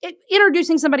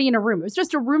introducing somebody in a room. It was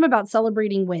just a room about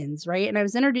celebrating wins, right? And I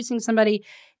was introducing somebody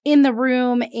in the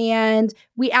room, and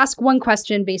we asked one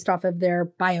question based off of their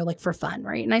bio, like for fun,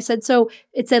 right? And I said, so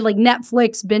it said like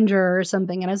Netflix binger or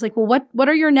something. And I was like, well, what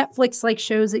are your Netflix like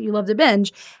shows that you love to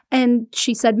binge? And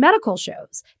she said medical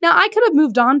shows. Now I could have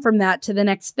moved on from that to the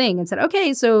next thing and said,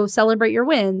 okay, so celebrate your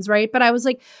wins, right? But I was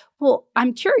like, well,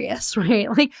 I'm curious, right?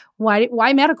 Like,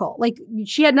 why medical? Like,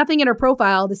 she had nothing in her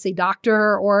profile to say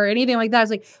doctor or anything like that. I was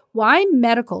like, why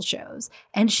medical shows?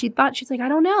 And she's like, I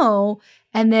don't know.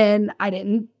 And then I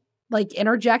didn't like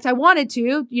interject. I wanted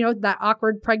to, that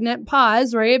awkward pregnant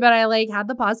pause, right? But I like had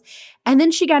the pause. And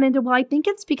then she got into, well, I think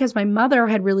it's because my mother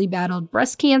had really battled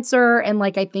breast cancer. And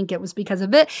like, I think it was because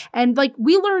of it. And like,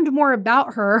 we learned more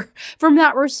about her from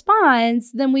that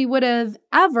response than we would have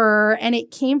ever. And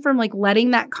it came from like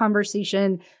letting that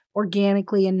conversation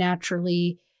organically and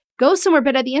naturally go somewhere.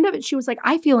 But at the end of it, she was like,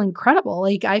 I feel incredible.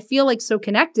 Like, I feel like so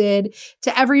connected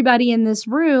to everybody in this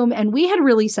room. And we had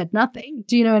really said nothing.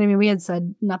 Do you know what I mean? We had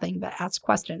said nothing but ask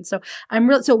questions. So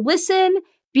so listen,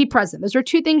 be present. Those are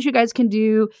two things you guys can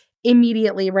do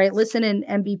immediately, right? Listen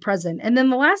and be present. And then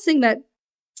the last thing that,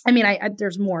 I mean,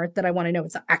 there's more that I want to know.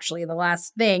 It's actually the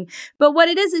last thing, but what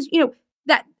it is,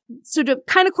 that, so to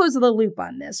kind of close the loop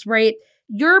on this, right?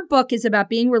 Your book is about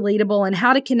being relatable and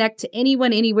how to connect to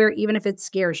anyone, anywhere, even if it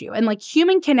scares you. And like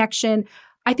human connection,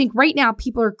 I think right now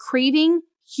people are craving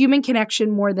human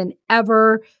connection more than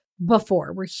ever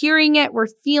before. We're hearing it, we're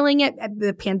feeling it.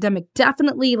 The pandemic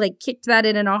definitely like kicked that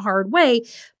in a hard way.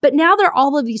 But now there are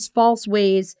all of these false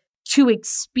ways to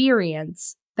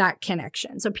experience that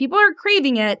connection. So people are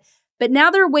craving it, but now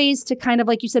there are ways to kind of,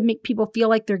 like you said, make people feel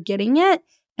like they're getting it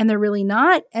and they're really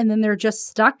not. And then they're just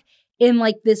stuck in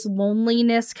like this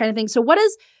loneliness kind of thing. So what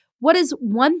is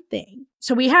one thing?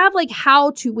 So we have like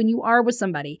how to, when you are with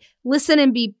somebody, listen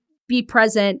and be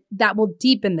present, that will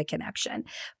deepen the connection.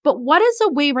 But what is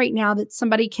a way right now that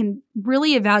somebody can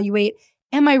really evaluate,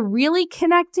 am I really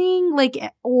connecting? Like,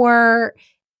 or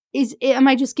am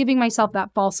I just giving myself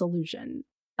that false illusion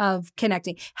of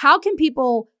connecting? How can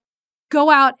people go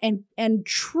out and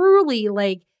truly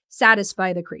like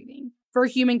satisfy the craving for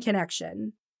human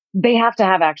connection? They have to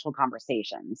have actual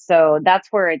conversations. So that's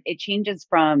where it changes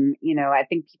from, I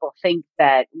think people think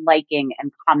that liking and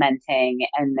commenting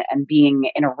and being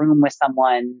in a room with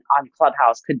someone on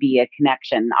Clubhouse could be a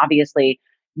connection. Obviously,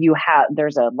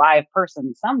 there's a live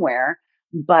person somewhere,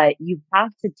 but you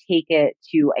have to take it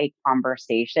to a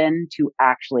conversation to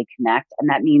actually connect. And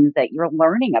that means that you're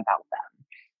learning about them.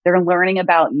 They're learning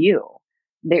about you.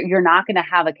 You're not going to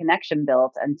have a connection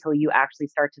built until you actually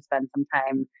start to spend some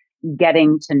time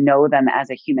getting to know them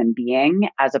as a human being,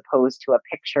 as opposed to a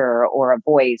picture or a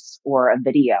voice or a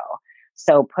video.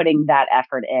 So putting that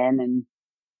effort in, and,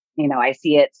 I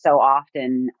see it so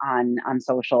often on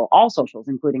all socials,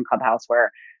 including Clubhouse,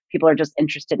 where people are just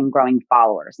interested in growing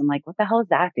followers. I'm like, what the hell does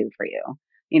that do for you?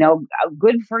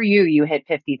 Good for you. You hit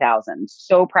 50,000.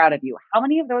 So proud of you. How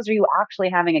many of those are you actually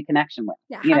having a connection with?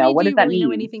 Yeah. What does that really mean?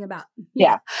 know anything about?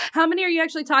 Yeah. How many are you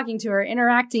actually talking to or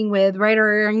interacting with, right?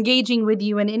 Or engaging with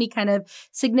you in any kind of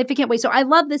significant way? So I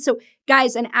love this. So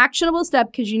guys, an actionable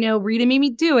step, because Rita made me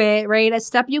do it, right? A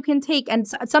step you can take and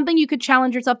something you could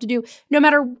challenge yourself to do no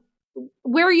matter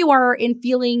where you are in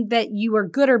feeling that you are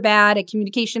good or bad at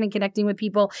communication and connecting with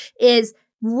people is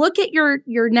look at your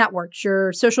networks,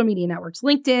 your social media networks,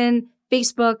 LinkedIn,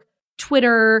 Facebook,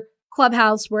 Twitter,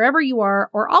 Clubhouse, wherever you are,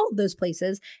 or all of those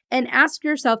places, and ask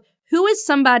yourself, who is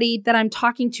somebody that I'm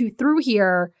talking to through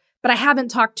here, but I haven't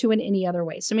talked to in any other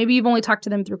way? So maybe you've only talked to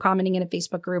them through commenting in a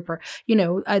Facebook group or,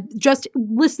 just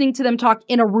listening to them talk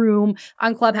in a room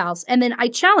on Clubhouse. And then I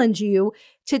challenge you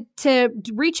to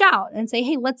reach out and say,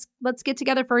 hey, let's get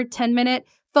together for a 10-minute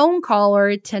phone call or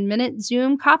a 10-minute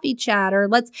Zoom coffee chat,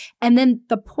 and then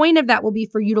the point of that will be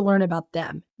for you to learn about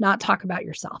them, not talk about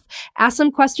yourself. Ask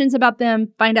some questions about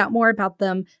them, find out more about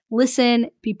them, listen,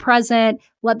 be present,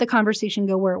 let the conversation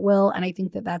go where it will. And I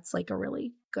think that that's like a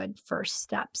really good first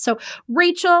step. So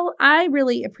Rachel, I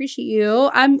really appreciate you.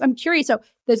 I'm curious. So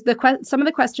some of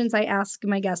the questions I ask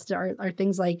my guests are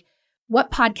things like, what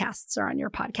podcasts are on your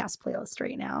podcast playlist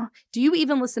right now? Do you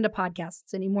even listen to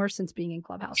podcasts anymore since being in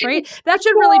Clubhouse, right? That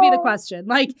should really be the question.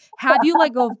 Like, have you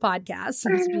let go of podcasts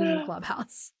since being in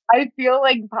Clubhouse? I feel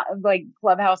like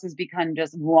Clubhouse has become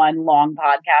just one long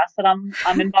podcast that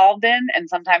I'm involved in, and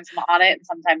sometimes I'm on it, and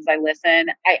sometimes I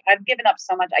listen. I've given up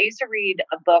so much. I used to read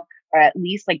a book at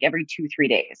least like every 2-3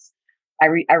 days. I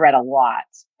read a lot,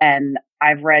 and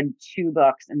I've read 2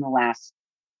 books in the last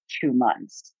 2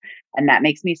 months, and that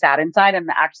makes me sad inside. I'm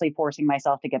actually forcing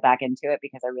myself to get back into it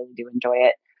because I really do enjoy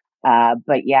it.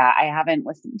 But yeah, I haven't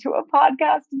listened to a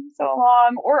podcast in so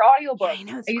long, or audiobooks. Yeah, I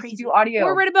know, it's I used crazy. to do audio.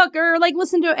 Or read a book or like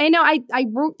listen to it. I know I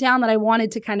wrote down that I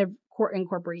wanted to kind of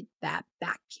incorporate that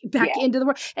back into the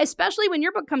world, especially when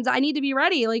your book comes out. I need to be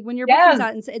ready. Like when your book comes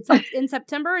out, it's like in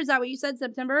September. Is that what you said?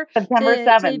 September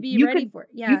 7th. to be ready for it.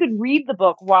 Yeah. You could read the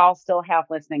book while still half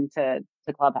listening to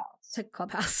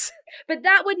Clubhouse. But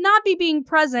that would not be being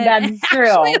present. That's true.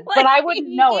 But I wouldn't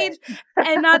know it.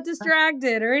 And not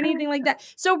distracted or anything like that.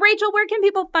 So Rachel, where can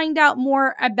people find out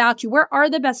more about you? Where are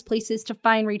the best places to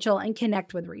find Rachel and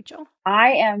connect with Rachel?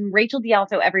 I am Rachel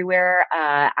DeAlto everywhere.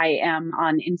 I am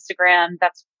on Instagram.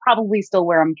 That's probably still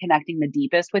where I'm connecting the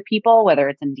deepest with people, whether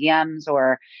it's in DMs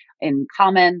or in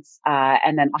comments.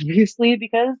 And then obviously,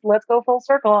 because let's go full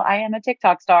circle, I am a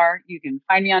TikTok star. You can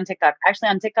find me on TikTok. Actually,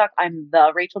 on TikTok, I'm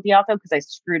the Rachel DeAlto because I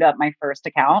screwed up my first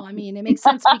account. Well, I mean, it makes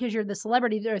sense because you're the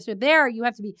celebrity there. So there, you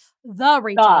have to be the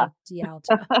Rachel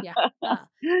DeAlto. Yeah.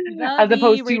 As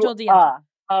opposed to Rachel DeAlto.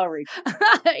 Rachel.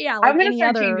 Yeah, like I'm going to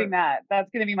start other... changing that. That's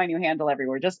going to be my new handle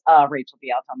everywhere. Just Rachel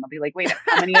DeAlto. And they'll be like, wait,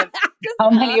 how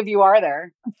many of you are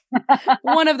there?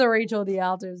 One of the Rachel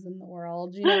DeAltos in the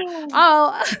world. You know?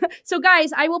 Oh, so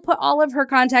guys, I will put all of her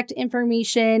contact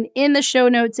information in the show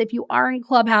notes. If you are in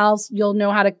Clubhouse, you'll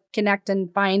know how to connect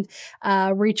and find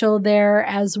Rachel there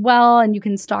as well. And you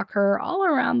can stalk her all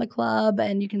around the club,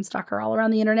 and you can stalk her all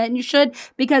around the internet. And you should,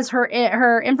 because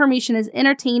her information is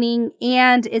entertaining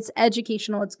and it's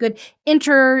educational. It's good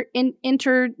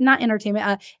not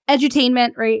entertainment,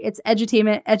 edutainment, right? It's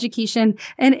edutainment, education,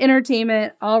 and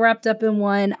entertainment all wrapped up in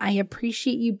one. I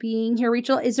appreciate you being here,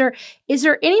 Rachel. Is there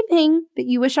anything that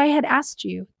you wish I had asked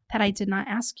you that I did not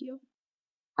ask you?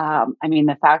 I mean,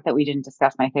 the fact that we didn't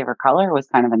discuss my favorite color was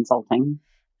kind of insulting.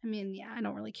 I mean, yeah, I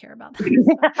don't really care about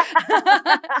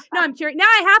that. No, I'm curious. Now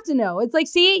I have to know. It's like,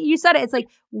 see, you said it. It's like,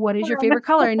 what is your favorite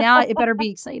color? And now it better be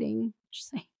exciting.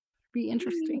 Just say, be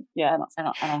interesting. Yeah, I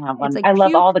don't have one. Like I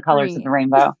love all the colors of the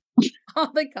rainbow.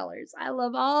 All the colors. I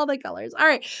love all the colors. All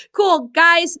right, cool.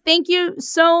 Guys, thank you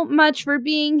so much for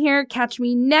being here. Catch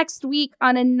me next week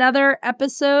on another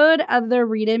episode of the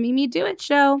Rita Mimi Do It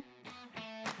Show.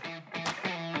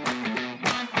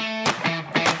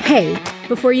 Hey,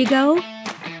 before you go,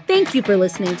 thank you for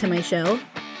listening to my show.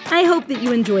 I hope that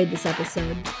you enjoyed this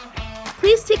episode.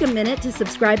 Please take a minute to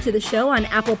subscribe to the show on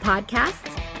Apple Podcasts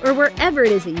or wherever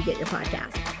it is that you get your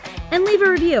podcast, and leave a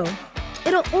review.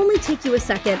 It'll only take you a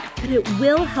second, but it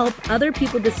will help other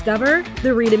people discover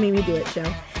the Rita Mimi Do It Show.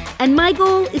 And my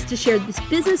goal is to share this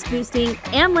business-boosting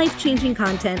and life-changing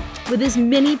content with as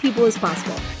many people as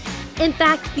possible. In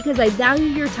fact, because I value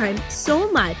your time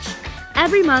so much,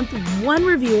 every month, one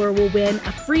reviewer will win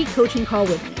a free coaching call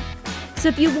with me. So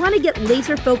if you want to get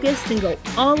laser focused and go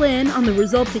all in on the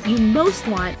result that you most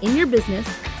want in your business,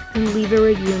 then leave a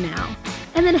review now.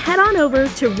 And then head on over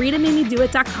to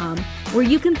RitaMimiDoIt.com, where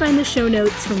you can find the show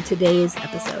notes from today's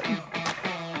episode.